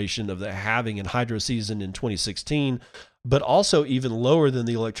situation of the halving and hydro season in 2016, but also even lower than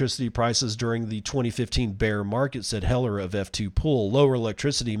the electricity prices during the 2015 bear market, said Heller of F2 Pool. Lower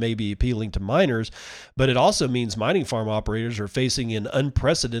electricity may be appealing to miners, but it also means mining farm operators are facing an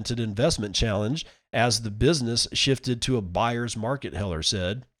unprecedented investment challenge as the business shifted to a buyer's market, Heller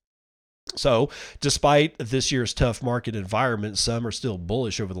said. So, despite this year's tough market environment, some are still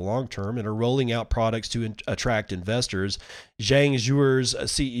bullish over the long term and are rolling out products to attract investors. Zhang Zhuer's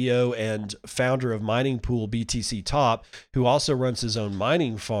CEO and founder of mining pool BTC Top, who also runs his own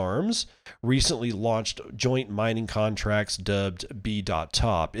mining farms, recently launched joint mining contracts dubbed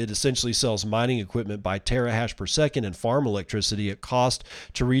B.Top. It essentially sells mining equipment by terahash per second and farm electricity at cost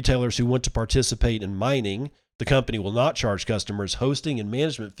to retailers who want to participate in mining. The company will not charge customers hosting and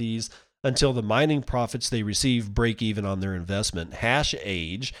management fees until the mining profits they receive break even on their investment.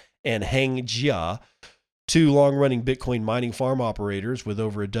 HashAge and Hengjia, two long-running Bitcoin mining farm operators with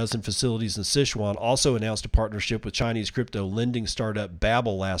over a dozen facilities in Sichuan, also announced a partnership with Chinese crypto lending startup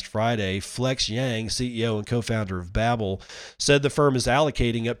Babel last Friday. Flex Yang, CEO and co-founder of Babel, said the firm is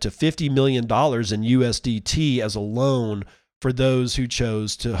allocating up to $50 million in USDT as a loan for those who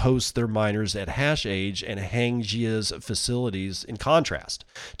chose to host their miners at HashAge and Hengjia's facilities. In contrast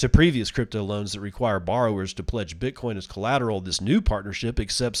to previous crypto loans that require borrowers to pledge Bitcoin as collateral, this new partnership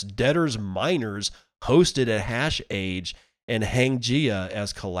accepts debtors' miners hosted at HashAge and Hengjia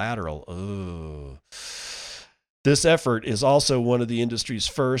as collateral. Ugh. This effort is also one of the industry's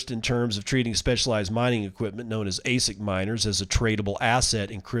first in terms of treating specialized mining equipment known as ASIC miners as a tradable asset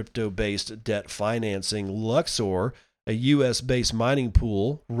in crypto-based debt financing. Luxor, a U.S.-based mining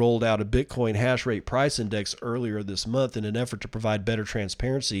pool, rolled out a Bitcoin hash rate price index earlier this month in an effort to provide better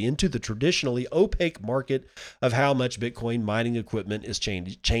transparency into the traditionally opaque market of how much Bitcoin mining equipment is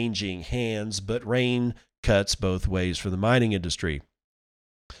changing hands, but rain cuts both ways for the mining industry.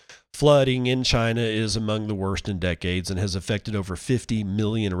 Flooding in China is among the worst in decades and has affected over 50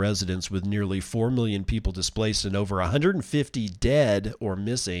 million residents, with nearly 4 million people displaced and over 150 dead or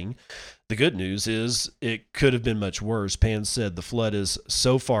missing. The good news is it could have been much worse. Pan said the flood has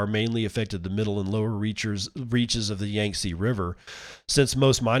so far mainly affected the middle and lower reaches of the Yangtze River. Since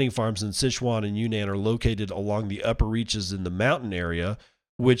most mining farms in Sichuan and Yunnan are located along the upper reaches in the mountain area,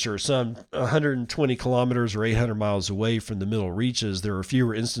 which are some 120 kilometers or 800 miles away from the middle reaches, there are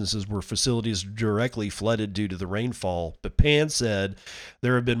fewer instances where facilities directly flooded due to the rainfall. But Pan said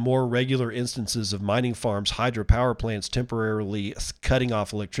there have been more regular instances of mining farms' hydropower plants temporarily cutting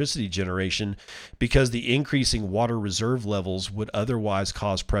off electricity generation because the increasing water reserve levels would otherwise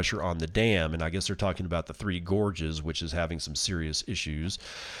cause pressure on the dam. And I guess they're talking about the Three Gorges, which is having some serious issues.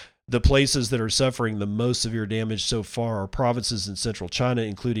 The places that are suffering the most severe damage so far are provinces in central China,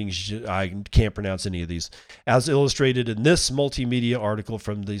 including, I can't pronounce any of these, as illustrated in this multimedia article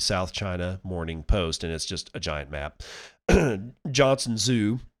from the South China Morning Post, and it's just a giant map. Johnson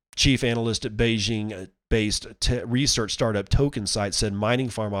Zhu, chief analyst at Beijing-based research startup TokenSite, said mining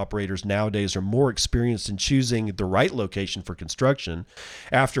farm operators nowadays are more experienced in choosing the right location for construction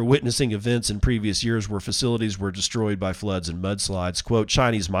after witnessing events in previous years where facilities were destroyed by floods and mudslides. Quote,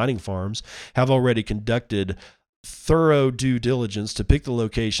 Chinese mining farms have already conducted thorough due diligence to pick the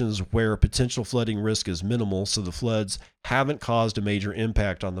locations where potential flooding risk is minimal, so the floods haven't caused a major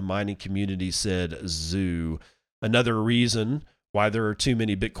impact on the mining community, said Zhu. Another reason why there are too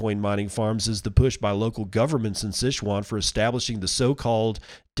many Bitcoin mining farms is the push by local governments in Sichuan for establishing the so-called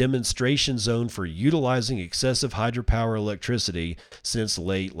demonstration zone for utilizing excessive hydropower electricity since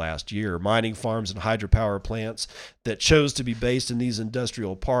late last year. Mining farms and hydropower plants that chose to be based in these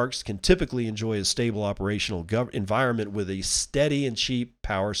industrial parks can typically enjoy a stable operational environment with a steady and cheap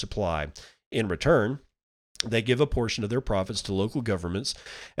power supply. In return, they give a portion of their profits to local governments,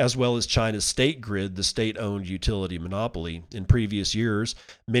 as well as China's state grid, the state-owned utility monopoly. In previous years,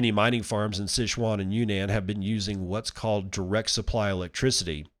 many mining farms in Sichuan and Yunnan have been using what's called direct supply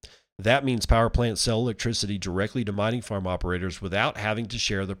electricity. That means power plants sell electricity directly to mining farm operators without having to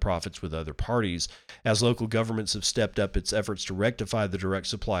share the profits with other parties. As local governments have stepped up its efforts to rectify the direct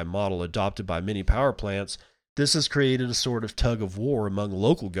supply model adopted by many power plants, this has created a sort of tug of war among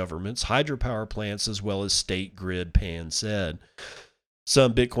local governments, hydropower plants, as well as state grid, Pan said.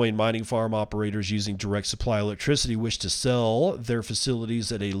 Some Bitcoin mining farm operators using direct supply electricity wish to sell their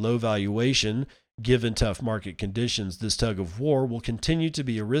facilities at a low valuation. Given tough market conditions, this tug of war will continue to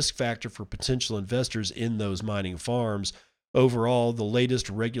be a risk factor for potential investors in those mining farms. Overall, the latest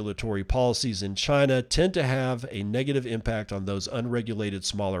regulatory policies in China tend to have a negative impact on those unregulated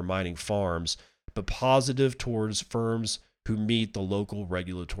smaller mining farms, but positive towards firms who meet the local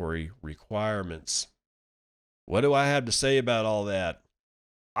regulatory requirements. What do I have to say about all that?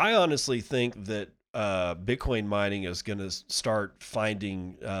 I honestly think that Bitcoin mining is going to start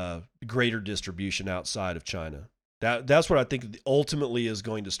finding greater distribution outside of China. That's what I think ultimately is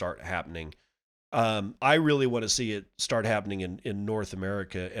going to start happening. I really want to see it start happening in North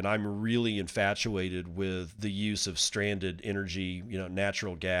America, and I'm really infatuated with the use of stranded energy,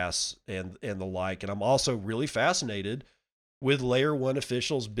 natural gas and the like. And I'm also really fascinated with Layer 1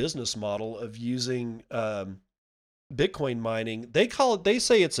 officials' business model of using Bitcoin mining. They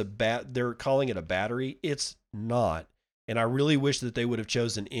say it's they're calling it a battery. It's not. And I really wish that they would have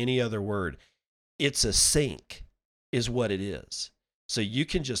chosen any other word. It's a sink is what it is. So you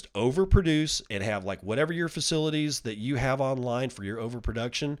can just overproduce and have like whatever your facilities that you have online for your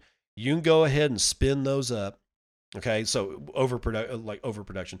overproduction, you can go ahead and spin those up. Okay, so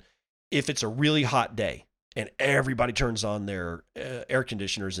overproduction. If it's a really hot day and everybody turns on their air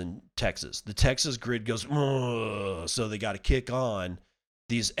conditioners in Texas, the Texas grid goes, so they got to kick on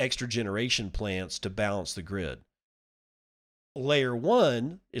these extra generation plants to balance the grid. Layer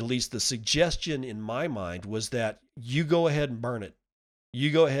 1, at least the suggestion in my mind, was that you go ahead and burn it. You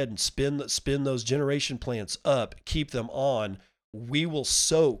go ahead and spin those generation plants up, keep them on. We will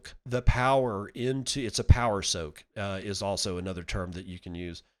soak the power into, it's a power soak, is also another term that you can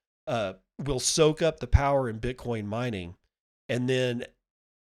use. We'll soak up the power in Bitcoin mining, and then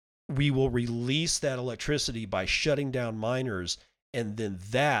we will release that electricity by shutting down miners, and then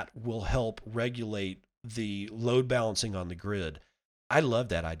that will help regulate the load balancing on the grid. I love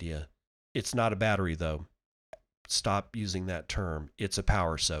that idea. It's not a battery, though. Stop using that term. It's a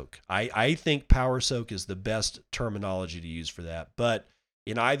power soak. I think power soak is the best terminology to use for that. But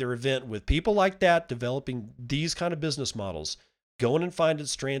in either event, with people like that developing these kind of business models, going and finding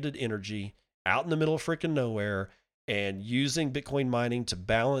stranded energy out in the middle of freaking nowhere and using Bitcoin mining to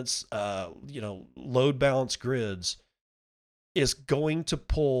balance, load balance grids is going to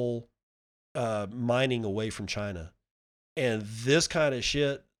pull mining away from China. And this kind of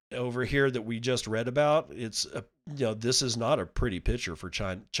shit over here that we just read about, this is not a pretty picture for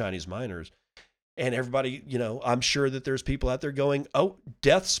Chinese miners. And everybody, I'm sure that there's people out there going, oh,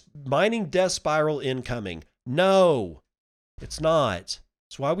 mining death spiral incoming. No, it's not.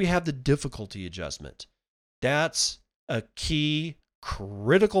 That's why we have the difficulty adjustment. That's a key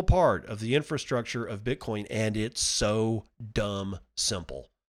critical part of the infrastructure of Bitcoin, and it's so dumb simple.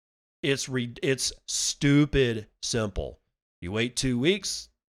 It's stupid simple. You wait 2 weeks,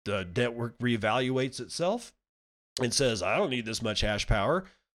 the network reevaluates itself and says, I don't need this much hash power.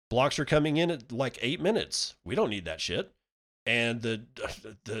 Blocks are coming in at like 8 minutes. We don't need that shit. And and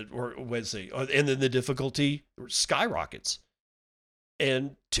then the difficulty skyrockets.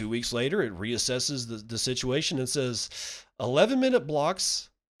 And 2 weeks later, it reassesses the situation and says 11-minute blocks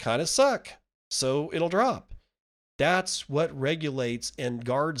kind of suck, so it'll drop. That's what regulates and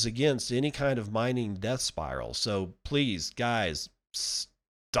guards against any kind of mining death spiral. So please, guys,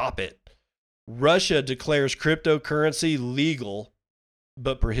 stop it. Russia declares cryptocurrency legal,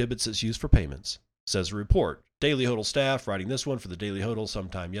 but prohibits its use for payments, says a report. Daily Hodl staff writing this one for the Daily Hodl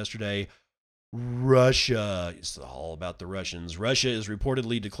sometime yesterday. Russia, it's all about the Russians. Russia is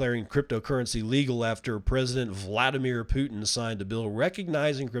reportedly declaring cryptocurrency legal after President Vladimir Putin signed a bill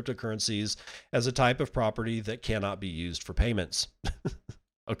recognizing cryptocurrencies as a type of property that cannot be used for payments.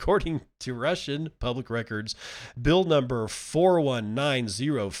 According to Russian public records, bill number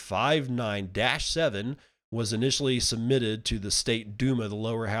 419059-7 was initially submitted to the State Duma, the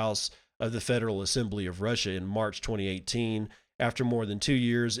lower house of the Federal Assembly of Russia, in March 2018. After more than 2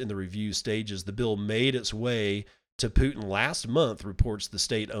 years in the review stages, the bill made its way to Putin last month, reports the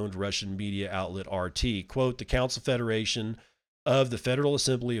state-owned Russian media outlet RT. Quote, the Council Federation of the Federal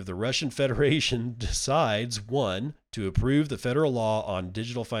Assembly of the Russian Federation decides, 1, to approve the federal law on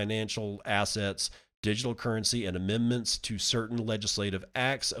digital financial assets, digital currency, and amendments to certain legislative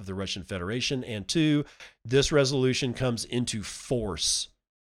acts of the Russian Federation, and 2, this resolution comes into force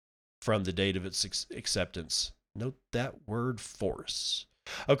from the date of its acceptance. Note that word, force.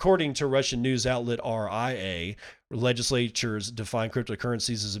 According to Russian news outlet RIA, legislatures define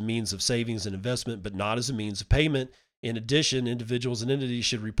cryptocurrencies as a means of savings and investment, but not as a means of payment. In addition, individuals and entities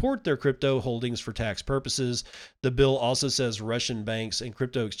should report their crypto holdings for tax purposes. The bill also says Russian banks and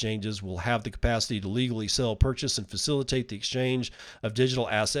crypto exchanges will have the capacity to legally sell, purchase, and facilitate the exchange of digital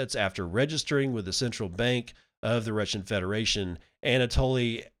assets after registering with the Central Bank of the Russian Federation.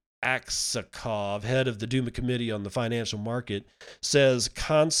 Anatoly Aksakov, head of the Duma Committee on the Financial Market, says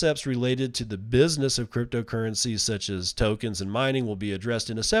concepts related to the business of cryptocurrencies such as tokens and mining will be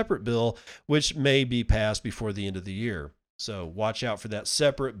addressed in a separate bill, which may be passed before the end of the year. So watch out for that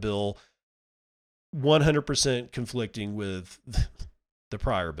separate bill, 100% conflicting with the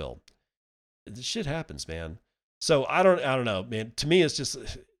prior bill. This shit happens, man. So I don't know, man. To me, it's just,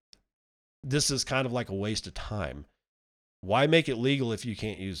 this is kind of like a waste of time. Why make it legal if you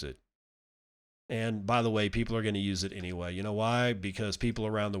can't use it? And by the way, people are going to use it anyway. You know why? Because people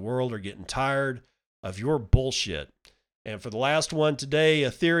around the world are getting tired of your bullshit. And for the last one today,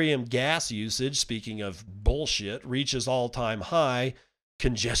 Ethereum gas usage, speaking of bullshit, reaches all-time high.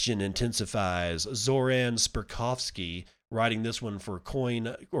 Congestion intensifies. Zoran Spirkovsky, writing this one for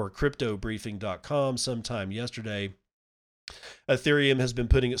coin or cryptobriefing.com sometime yesterday. Ethereum has been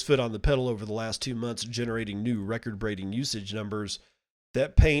putting its foot on the pedal over the last 2 months, generating new record-breaking usage numbers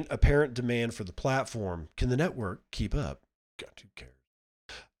that paint apparent demand for the platform. Can the network keep up? God, who cares?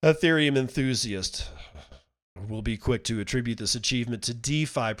 Ethereum enthusiasts will be quick to attribute this achievement to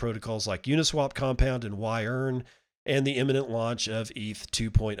DeFi protocols like Uniswap, Compound, and Yearn, and the imminent launch of ETH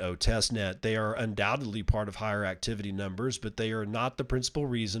 2.0 testnet. They are undoubtedly part of higher activity numbers, but they are not the principal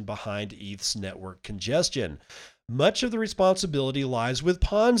reason behind ETH's network congestion. Much of the responsibility lies with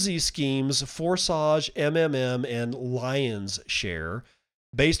Ponzi schemes, Forsage, MMM, and Lion's Share.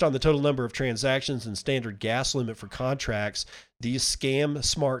 Based on the total number of transactions and standard gas limit for contracts, these scam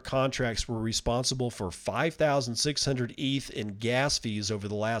smart contracts were responsible for 5,600 ETH in gas fees over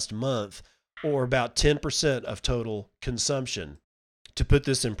the last month, or about 10% of total consumption. To put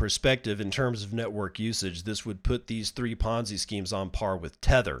this in perspective, in terms of network usage, this would put these 3 Ponzi schemes on par with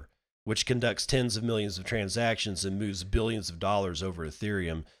Tether, which conducts tens of millions of transactions and moves billions of dollars over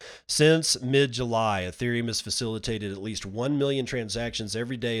Ethereum. Since mid-July, Ethereum has facilitated at least 1 million transactions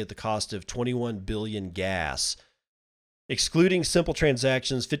every day at the cost of 21 billion gas. Excluding simple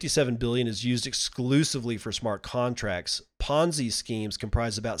transactions, 57 billion is used exclusively for smart contracts. Ponzi schemes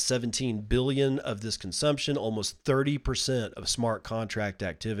comprise about 17 billion of this consumption, almost 30% of smart contract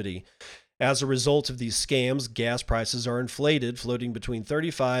activity. As a result of these scams, gas prices are inflated, floating between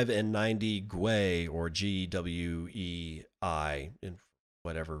 35 and 90 GWEI, or GWEI, in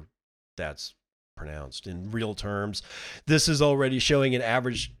whatever that's pronounced in real terms. This is already showing an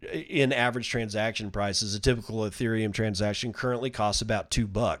average transaction prices. A typical Ethereum transaction currently costs about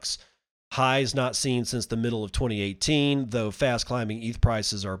 $2. Highs not seen since the middle of 2018, though fast climbing ETH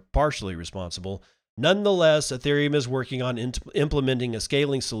prices are partially responsible. Nonetheless, Ethereum is working on implementing a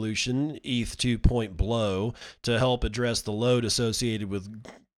scaling solution, ETH 2.0, to help address the load associated with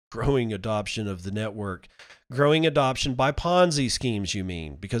growing adoption of the network. Growing adoption by Ponzi schemes, you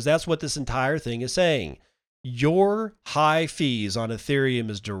mean? Because that's what this entire thing is saying. Your high fees on Ethereum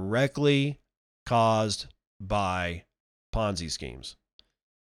is directly caused by Ponzi schemes.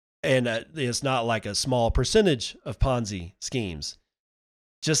 And it's not like a small percentage of Ponzi schemes.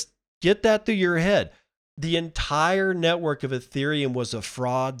 Just get that through your head. The entire network of Ethereum was a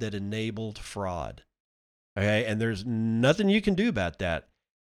fraud that enabled fraud. Okay. And there's nothing you can do about that.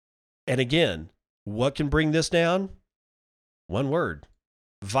 And again, what can bring this down? One word: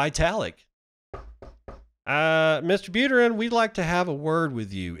 Vitalik. Mr. Buterin, we'd like to have a word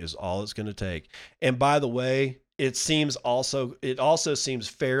with you, is all it's going to take. And by the way, it also seems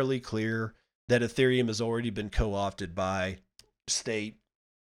fairly clear that Ethereum has already been co-opted by state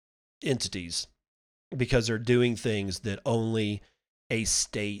entities because they're doing things that only a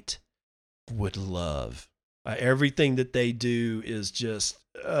state would love. Everything that they do is just,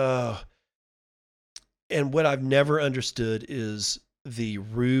 and what I've never understood is the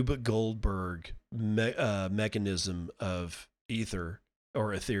Rube Goldberg mechanism of Ether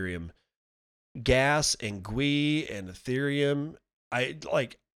or Ethereum. Gas and GUI and Ethereum,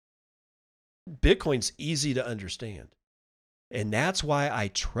 Bitcoin's easy to understand. And that's why I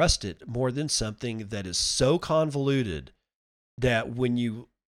trust it more than something that is so convoluted that when you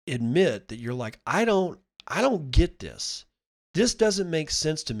admit that you're like, I don't get this. This doesn't make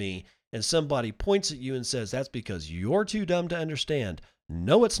sense to me. And somebody points at you and says, that's because you're too dumb to understand.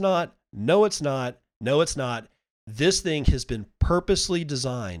 No, it's not. No, it's not. No, it's not. This thing has been purposely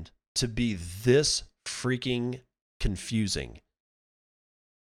designed to be this freaking confusing.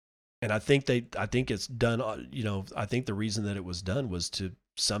 And I think it's done, I think the reason that it was done was to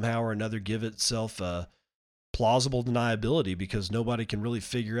somehow or another give itself a plausible deniability, because nobody can really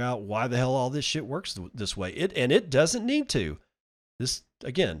figure out why the hell all this shit works this way. It doesn't need to. This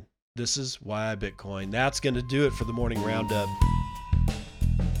is why I Bitcoin. That's going to do it for the morning roundup.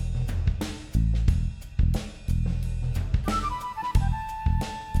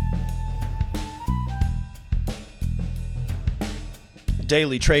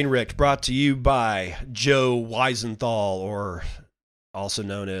 Daily Trainwreck brought to you by Joe Weisenthal, or also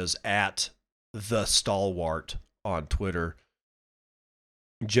known as @TheStalwart on Twitter.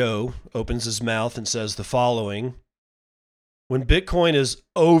 Joe opens his mouth and says the following: when Bitcoin is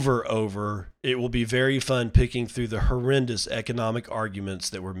over, it will be very fun picking through the horrendous economic arguments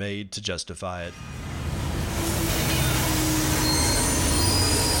that were made to justify it.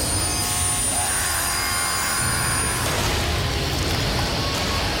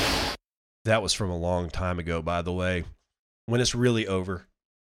 That was from a long time ago, by the way. When it's really over.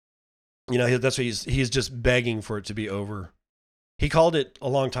 That's what he's just begging for it to be over. He called it a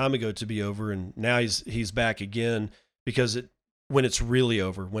long time ago to be over, and now he's back again because when it's really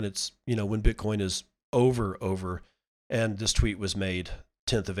over, when it's, when Bitcoin is over. And this tweet was made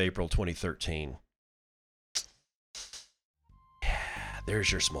 10th of April, 2013. Yeah,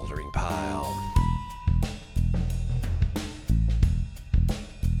 there's your smoldering pile.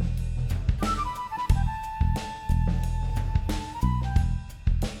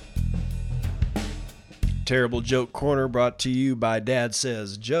 Terrible Joke Corner brought to you by Dad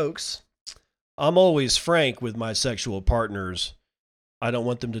Says Jokes. I'm always frank with my sexual partners. I don't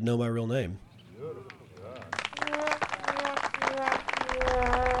want them to know my real name.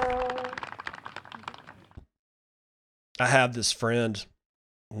 I have this friend,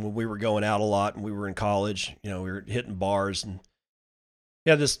 when we were going out a lot and we were in college, we were hitting bars, and he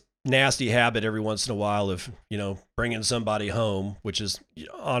had this nasty habit every once in a while of, bringing somebody home, which is,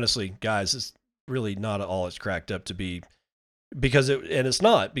 honestly, guys, it's really not all it's cracked up to be, it's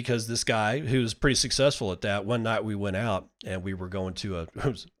not, because this guy who's pretty successful at that, one night we went out and we were going to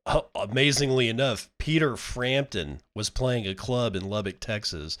amazingly enough, Peter Frampton was playing a club in Lubbock,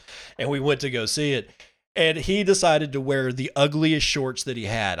 Texas, and we went to go see it. And he decided to wear the ugliest shorts that he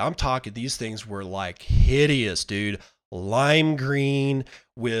had. I'm talking, these things were like hideous, dude. Lime green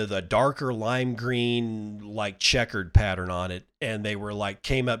with a darker lime green, like checkered pattern on it. And they were like,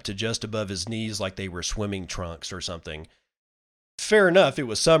 came up to just above his knees like they were swimming trunks or something. Fair enough, it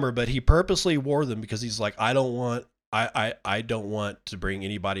was summer, but he purposely wore them because he's like, I don't want to bring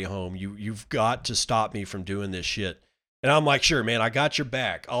anybody home. You've got to stop me from doing this shit. And I'm like, sure, man, I got your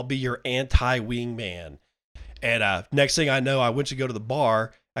back. I'll be your anti-wingman. And next thing I know, I went to go to the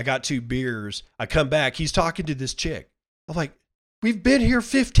bar. I got 2 beers. I come back. He's talking to this chick. I'm like, we've been here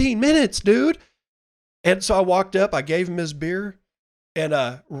 15 minutes, dude. And so I walked up. I gave him his beer. And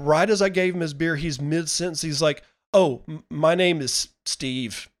right as I gave him his beer, he's mid-sentence. He's like, oh, my name is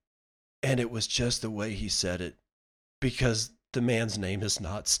Steve. And it was just the way he said it, because the man's name is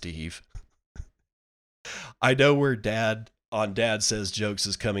not Steve. I know where Dad Says Jokes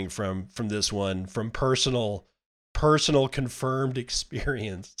is coming from this one, from personal confirmed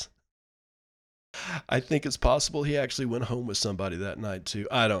experience. I think it's possible he actually went home with somebody that night too.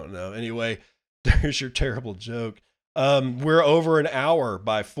 I don't know. Anyway, there's your terrible joke. We're over an hour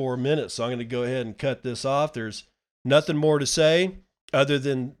by 4 minutes, so I'm going to go ahead and cut this off. There's nothing more to say other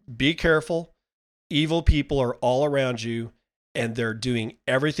than be careful. Evil people are all around you, and they're doing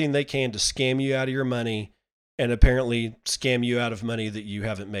everything they can to scam you out of your money, and apparently scam you out of money that you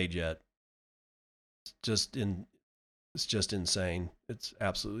haven't made yet. It's just insane. It's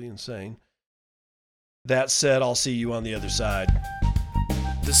absolutely insane. That said, I'll see you on the other side.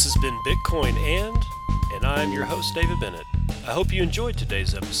 This has been Bitcoin and I'm your host, David Bennett. I hope you enjoyed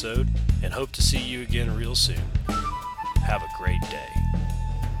today's episode and hope to see you again real soon. Have a great day.